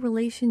vertical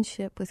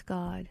relationship with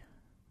God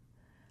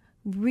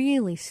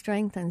really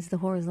strengthens the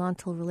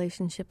horizontal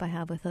relationship I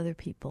have with other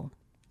people.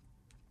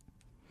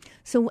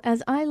 So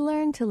as I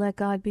learn to let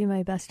God be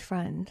my best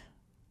friend,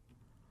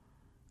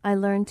 I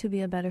learn to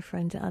be a better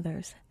friend to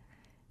others.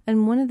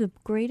 And one of the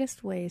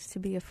greatest ways to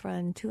be a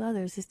friend to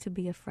others is to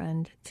be a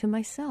friend to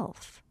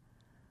myself.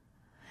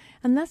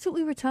 And that's what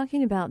we were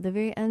talking about at the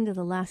very end of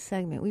the last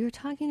segment. We were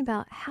talking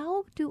about,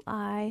 how do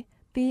I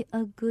be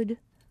a good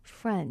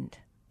friend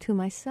to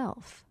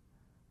myself?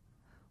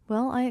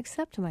 Well, I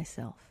accept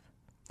myself.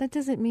 That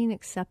doesn't mean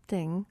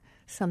accepting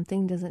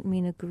something doesn't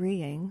mean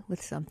agreeing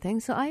with something.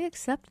 So I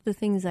accept the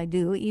things I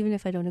do, even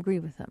if I don't agree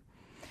with them,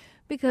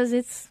 because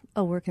it's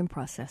a work in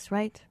process,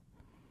 right?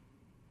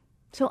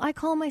 So I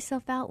call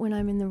myself out when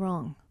I'm in the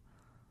wrong.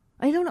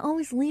 I don't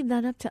always leave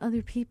that up to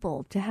other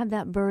people to have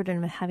that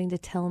burden of having to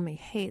tell me,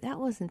 hey, that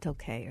wasn't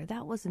okay, or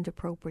that wasn't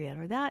appropriate,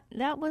 or that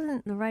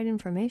wasn't the right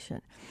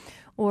information,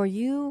 or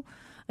you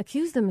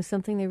accuse them of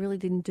something they really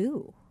didn't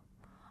do.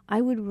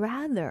 I would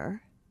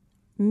rather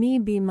me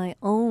be my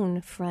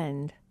own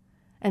friend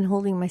and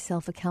holding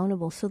myself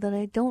accountable so that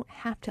I don't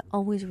have to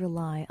always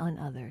rely on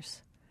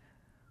others.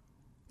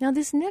 Now,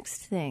 this next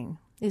thing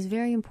is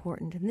very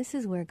important, and this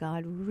is where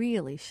God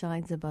really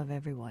shines above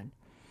everyone.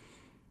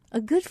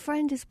 A good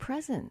friend is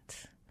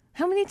present.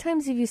 How many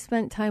times have you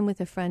spent time with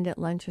a friend at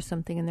lunch or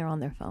something and they're on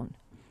their phone?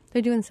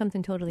 They're doing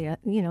something totally, and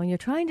you're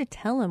trying to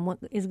tell them what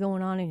is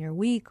going on in your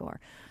week or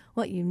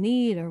what you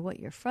need or what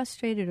you're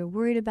frustrated or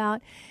worried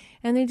about,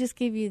 and they just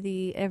give you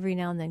the every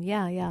now and then,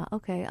 yeah,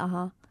 okay,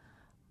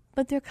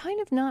 But they're kind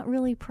of not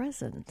really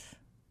present.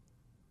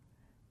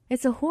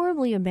 It's a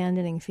horribly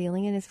abandoning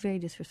feeling, and it's very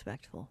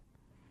disrespectful.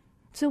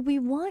 So we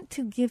want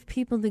to give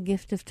people the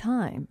gift of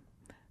time,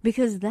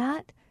 because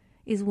that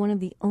is one of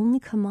the only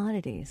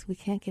commodities we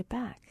can't get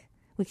back.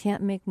 We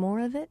can't make more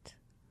of it,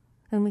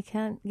 and we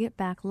can't get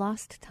back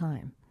lost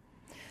time.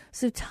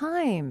 So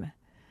time,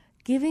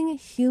 giving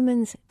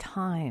humans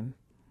time,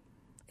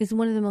 is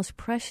one of the most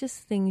precious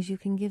things you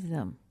can give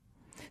them.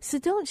 So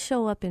don't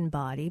show up in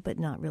body but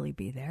not really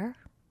be there.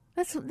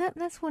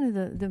 That's one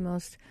of the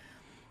most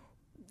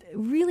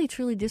really,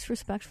 truly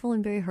disrespectful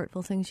and very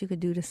hurtful things you could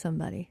do to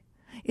somebody,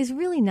 is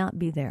really not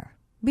be there.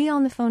 Be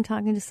on the phone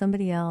talking to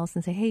somebody else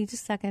and say, hey,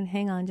 just a second,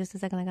 hang on just a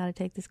second, I got to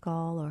take this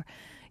call. Or,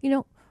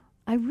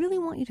 I really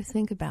want you to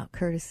think about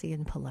courtesy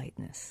and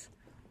politeness.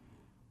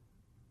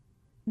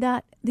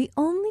 That the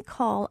only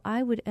call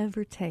I would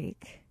ever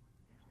take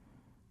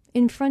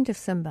in front of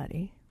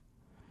somebody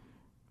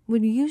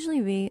would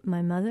usually be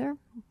my mother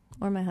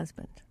or my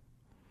husband,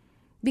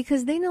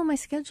 because they know my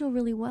schedule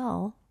really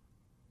well.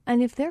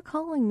 And if they're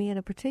calling me at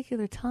a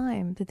particular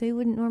time that they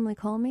wouldn't normally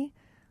call me,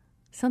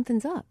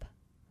 something's up.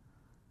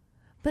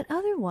 But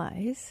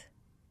otherwise,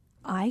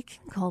 I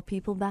can call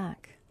people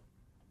back.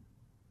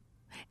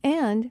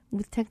 And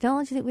with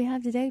technology that we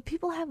have today,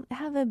 people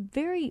have a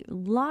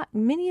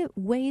many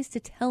ways to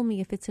tell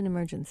me if it's an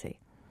emergency.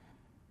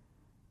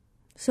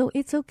 So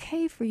it's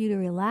okay for you to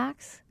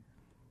relax.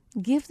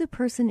 Give the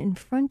person in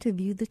front of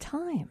you the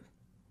time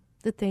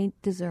that they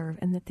deserve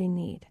and that they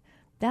need.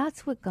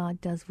 That's what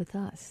God does with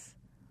us.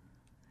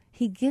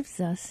 He gives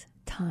us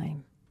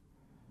time.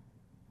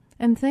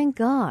 And thank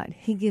God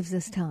he gives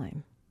us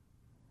time.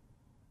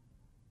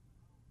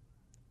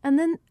 And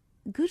then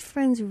good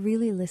friends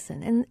really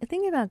listen. And the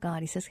thing about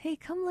God, he says, hey,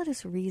 come let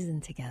us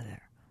reason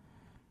together.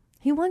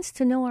 He wants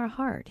to know our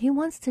heart. He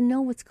wants to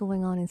know what's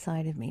going on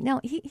inside of me.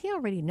 Now, he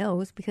already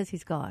knows because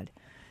he's God.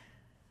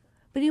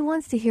 But he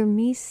wants to hear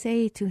me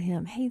say to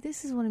him, hey,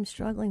 this is what I'm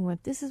struggling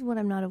with. This is what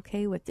I'm not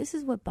okay with. This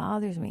is what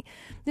bothers me.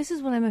 This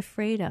is what I'm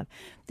afraid of.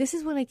 This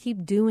is what I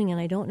keep doing and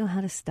I don't know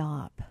how to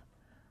stop.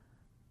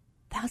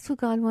 That's what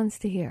God wants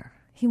to hear.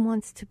 He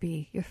wants to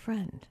be your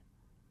friend.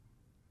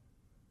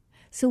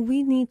 So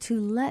we need to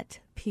let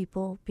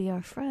people be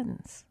our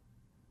friends.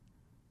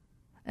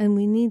 And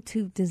we need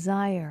to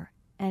desire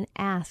and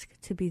ask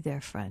to be their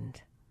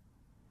friend.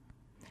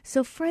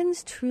 So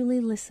friends truly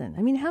listen.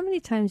 I mean, how many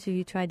times have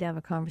you tried to have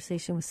a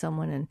conversation with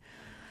someone and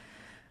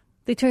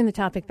they turn the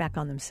topic back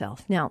on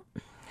themselves? Now,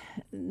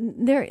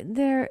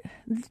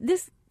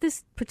 this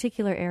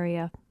particular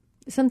area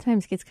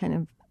sometimes gets kind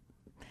of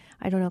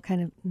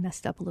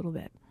messed up a little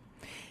bit.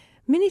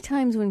 Many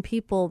times when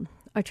people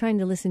are trying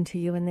to listen to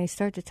you and they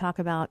start to talk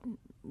about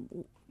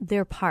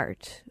their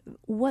part,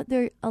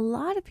 a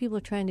lot of people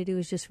are trying to do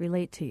is just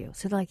relate to you.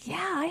 So they're like,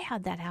 yeah, I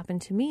had that happen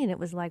to me and it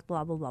was like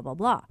blah, blah, blah, blah,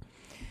 blah.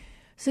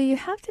 So you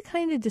have to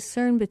kind of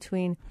discern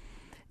between,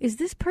 is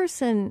this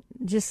person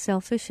just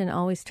selfish and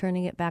always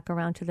turning it back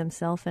around to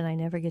themselves and I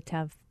never get to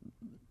have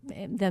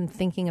them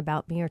thinking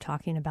about me or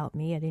talking about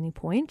me at any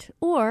point?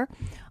 Or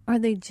are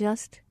they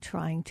just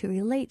trying to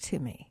relate to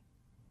me?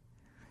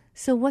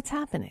 So what's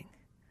happening?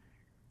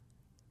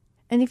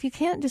 And if you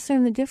can't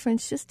discern the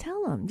difference, just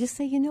tell them. Just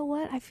say, you know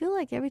what? I feel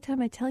like every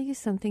time I tell you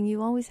something,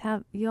 you always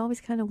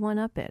kind of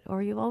one-up it,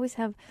 or you always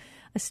have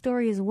a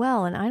story as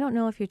well. And I don't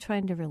know if you're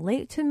trying to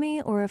relate to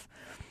me or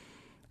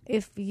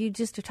if you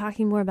just are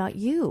talking more about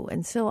you.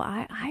 And so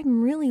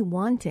I'm really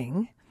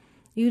wanting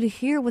you to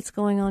hear what's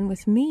going on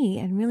with me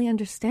and really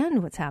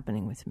understand what's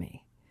happening with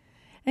me.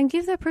 And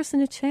give that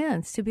person a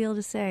chance to be able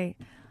to say,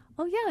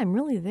 oh, yeah, I'm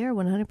really there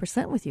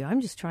 100% with you.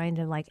 I'm just trying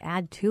to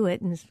add to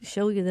it and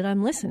show you that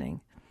I'm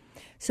listening.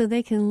 So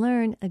they can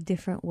learn a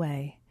different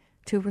way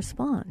to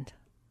respond.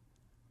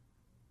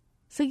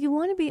 So you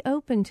want to be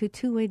open to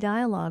two-way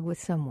dialogue with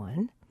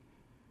someone,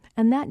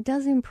 and that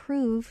does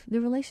improve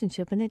the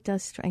relationship and it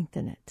does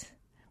strengthen it.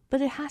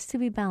 But it has to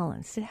be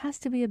balanced. It has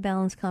to be a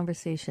balanced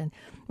conversation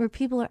where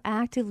people are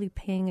actively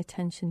paying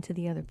attention to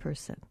the other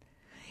person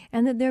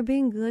and that they're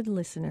being good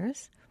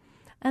listeners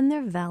and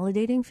they're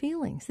validating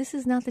feelings. This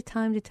is not the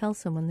time to tell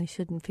someone they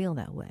shouldn't feel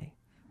that way.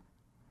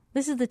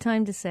 This is the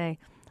time to say,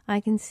 I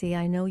can see,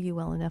 I know you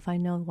well enough. I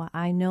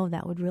know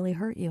that would really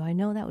hurt you. I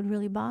know that would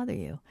really bother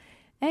you.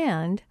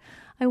 And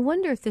I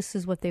wonder if this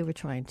is what they were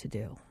trying to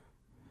do.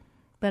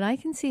 But I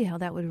can see how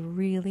that would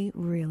really,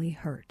 really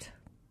hurt.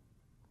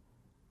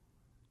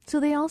 So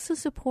they also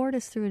support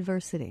us through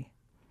adversity.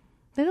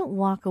 They don't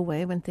walk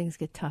away when things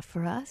get tough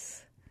for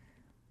us.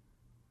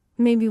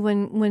 Maybe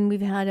when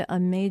we've had a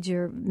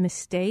major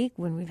mistake,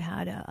 when we've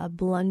had a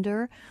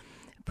blunder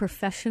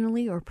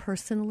professionally or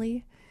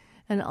personally,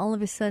 and all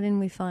of a sudden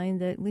we find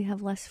that we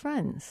have less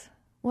friends.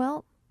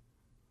 Well,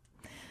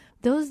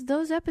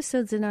 those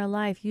episodes in our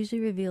life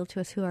usually reveal to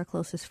us who our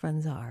closest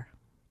friends are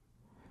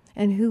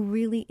and who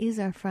really is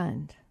our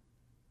friend.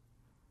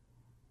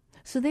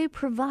 So they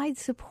provide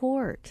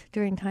support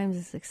during times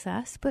of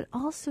success, but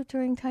also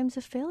during times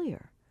of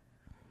failure.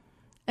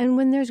 And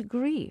when there's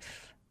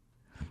grief,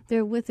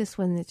 they're with us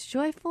when it's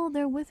joyful,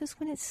 they're with us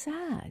when it's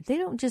sad. They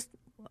don't just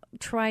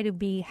try to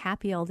be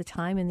happy all the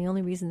time, and the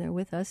only reason they're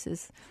with us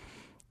is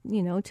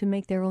to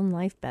make their own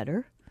life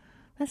better.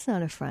 That's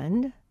not a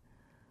friend.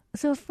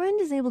 So a friend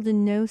is able to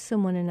know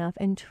someone enough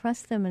and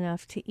trust them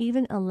enough to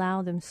even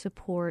allow them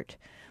support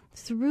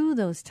through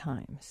those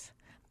times.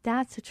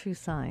 That's a true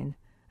sign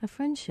of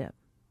friendship.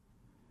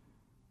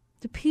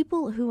 The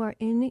people who are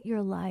in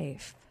your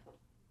life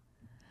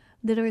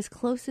that are as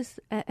close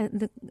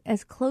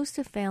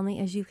to family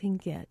as you can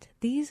get,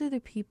 these are the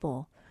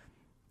people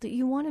that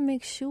you want to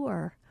make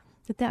sure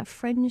that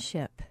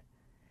friendship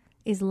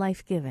is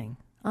life-giving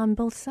on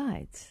both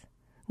sides.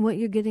 What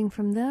you're getting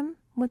from them,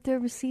 what they're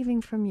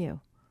receiving from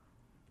you.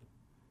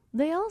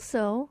 They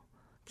also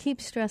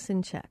keep stress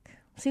in check.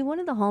 See, one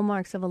of the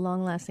hallmarks of a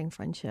long-lasting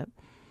friendship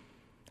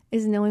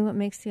is knowing what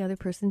makes the other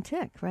person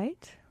tick,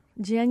 right?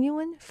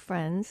 Genuine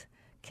friends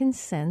can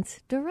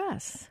sense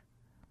duress.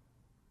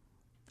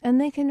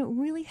 And they can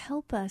really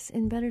help us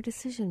in better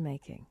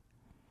decision-making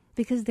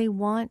because they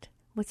want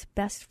what's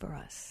best for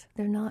us.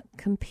 They're not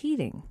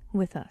competing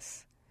with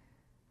us.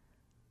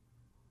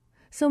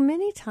 So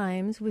many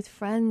times with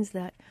friends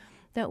that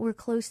we're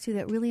close to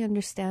that really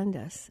understand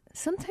us,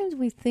 sometimes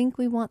we think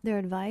we want their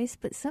advice,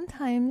 but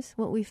sometimes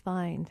what we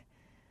find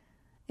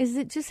is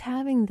that just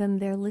having them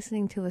there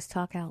listening to us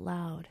talk out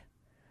loud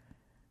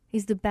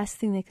is the best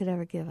thing they could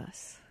ever give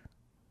us.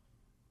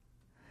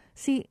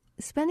 See,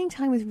 spending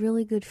time with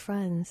really good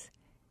friends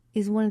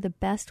is one of the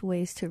best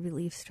ways to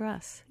relieve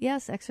stress.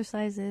 Yes,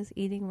 exercise is,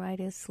 eating right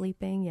is,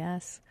 sleeping,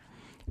 yes,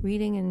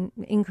 reading and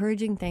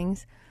encouraging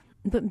things.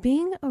 But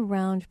being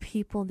around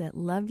people that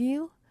love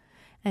you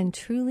and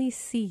truly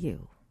see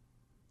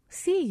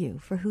you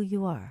for who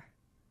you are,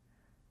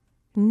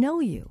 know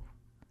you,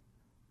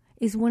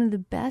 is one of the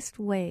best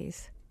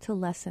ways to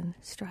lessen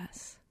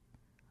stress.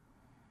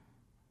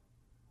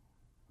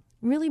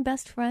 Really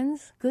best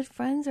friends, good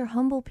friends, are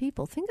humble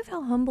people. Think of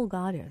how humble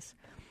God is.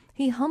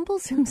 He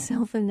humbles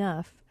himself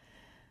enough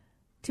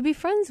to be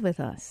friends with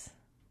us.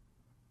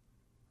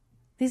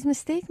 These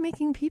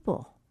mistake-making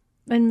people.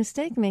 And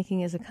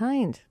mistake-making is a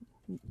kind,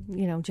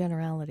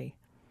 generality.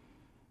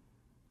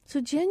 So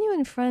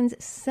genuine friends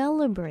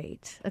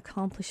celebrate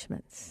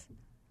accomplishments.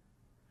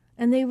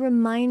 And they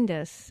remind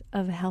us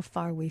of how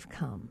far we've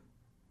come.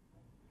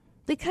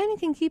 They kind of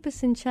can keep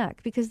us in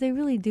check because they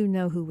really do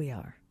know who we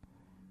are.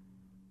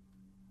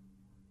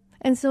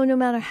 And so no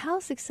matter how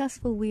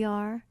successful we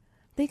are,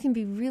 they can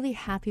be really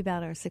happy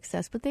about our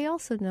success, but they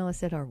also know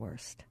us at our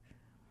worst.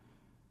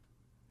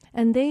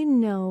 And they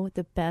know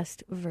the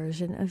best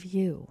version of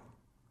you.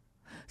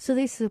 So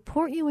they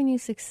support you when you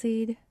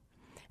succeed,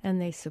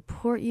 and they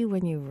support you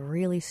when you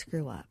really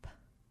screw up.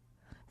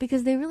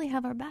 Because they really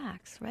have our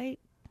backs, right?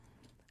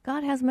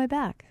 God has my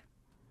back.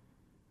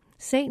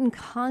 Satan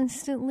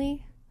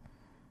constantly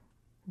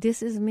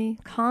disses me,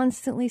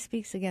 constantly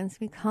speaks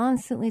against me,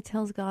 constantly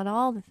tells God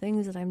all the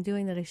things that I'm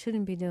doing that I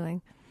shouldn't be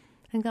doing.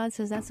 And God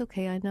says, that's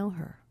okay, I know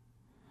her.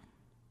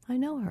 I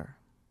know her.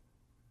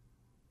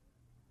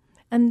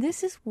 And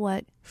this is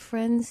what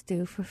friends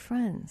do for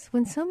friends.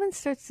 When someone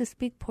starts to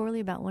speak poorly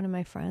about one of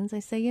my friends, I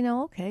say,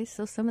 okay,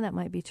 so some of that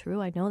might be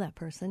true. I know that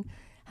person.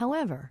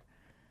 However,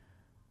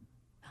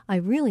 I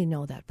really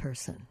know that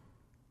person.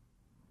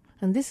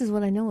 And this is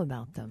what I know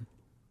about them.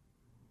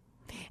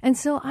 And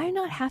so I'm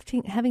not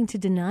having to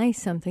deny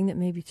something that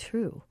may be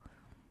true.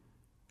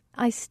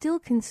 I still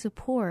can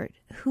support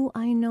who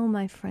I know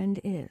my friend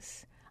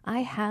is.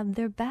 I have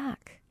their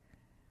back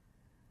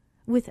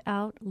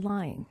without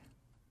lying.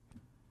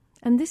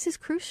 And this is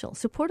crucial.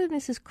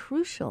 Supportiveness is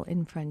crucial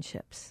in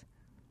friendships.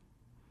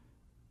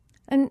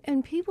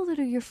 And people that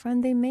are your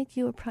friend, they make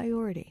you a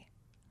priority.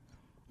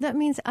 That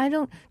means I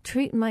don't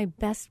treat my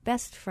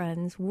best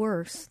friends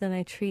worse than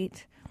I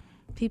treat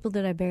people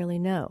that I barely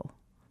know.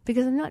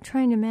 Because I'm not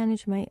trying to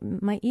manage my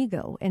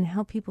ego and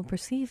how people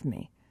perceive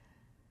me.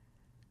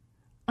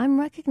 I'm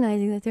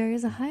recognizing that there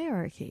is a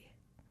hierarchy.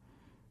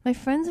 My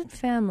friends and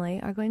family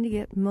are going to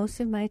get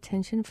most of my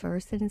attention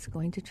first, and it's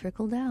going to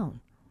trickle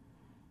down.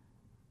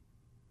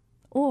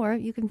 Or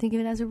you can think of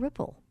it as a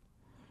ripple.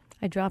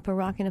 I drop a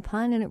rock in a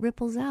pond and it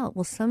ripples out.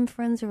 Well, some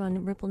friends are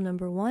on ripple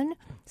number 1.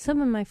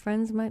 Some of my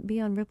friends might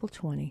be on ripple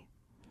 20.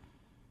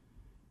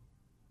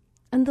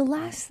 And the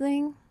last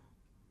thing,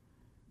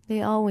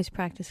 they always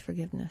practice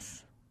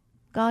forgiveness.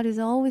 God is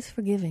always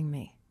forgiving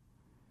me.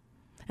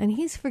 And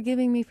he's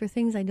forgiving me for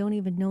things I don't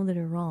even know that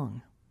are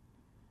wrong.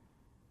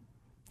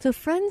 So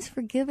friends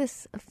forgive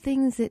us of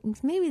things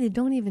that maybe they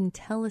don't even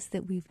tell us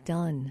that we've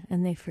done,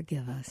 and they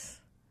forgive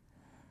us.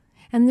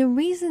 And the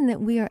reason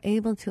that we are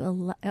able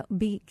to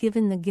be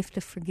given the gift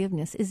of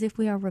forgiveness is if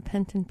we are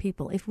repentant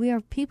people. If we are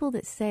people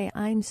that say,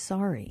 I'm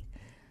sorry.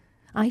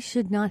 I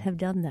should not have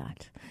done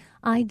that.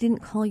 I didn't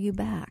call you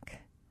back.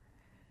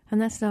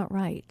 And that's not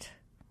right.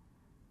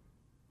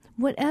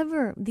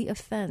 Whatever the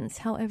offense,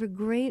 however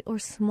great or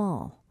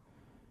small,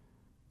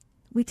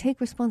 we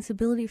take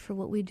responsibility for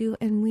what we do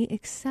and we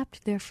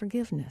accept their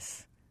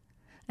forgiveness.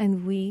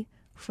 And we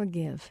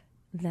forgive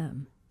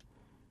them.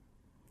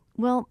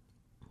 Well,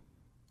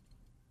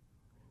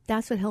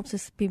 that's what helps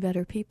us be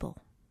better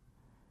people.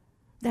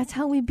 That's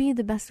how we be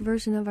the best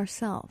version of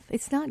ourselves.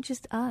 It's not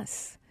just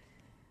us.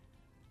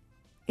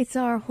 It's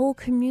our whole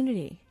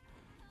community.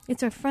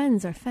 It's our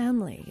friends, our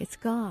family. It's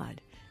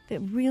God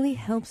that really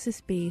helps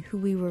us be who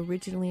we were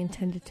originally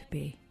intended to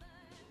be.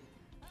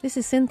 This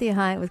is Cynthia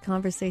Hiett with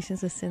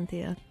Conversations with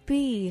Cynthia.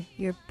 Be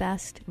your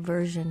best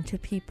version to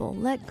people.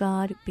 Let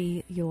God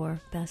be your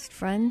best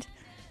friend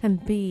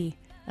and be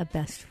a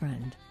best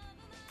friend.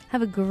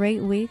 Have a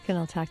great week, and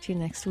I'll talk to you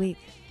next week.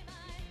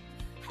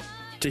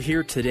 To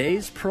hear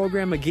today's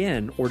program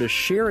again or to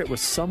share it with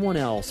someone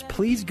else,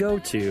 please go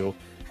to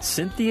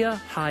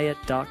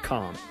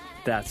CynthiaHiett.com.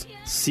 That's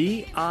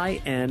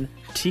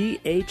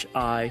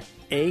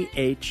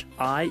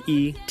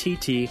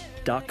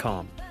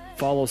CynthiaHiett.com.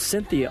 Follow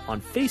Cynthia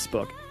on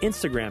Facebook,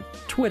 Instagram,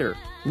 Twitter,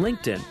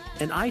 LinkedIn,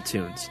 and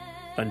iTunes.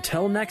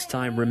 Until next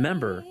time,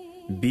 remember,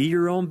 be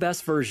your own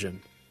best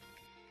version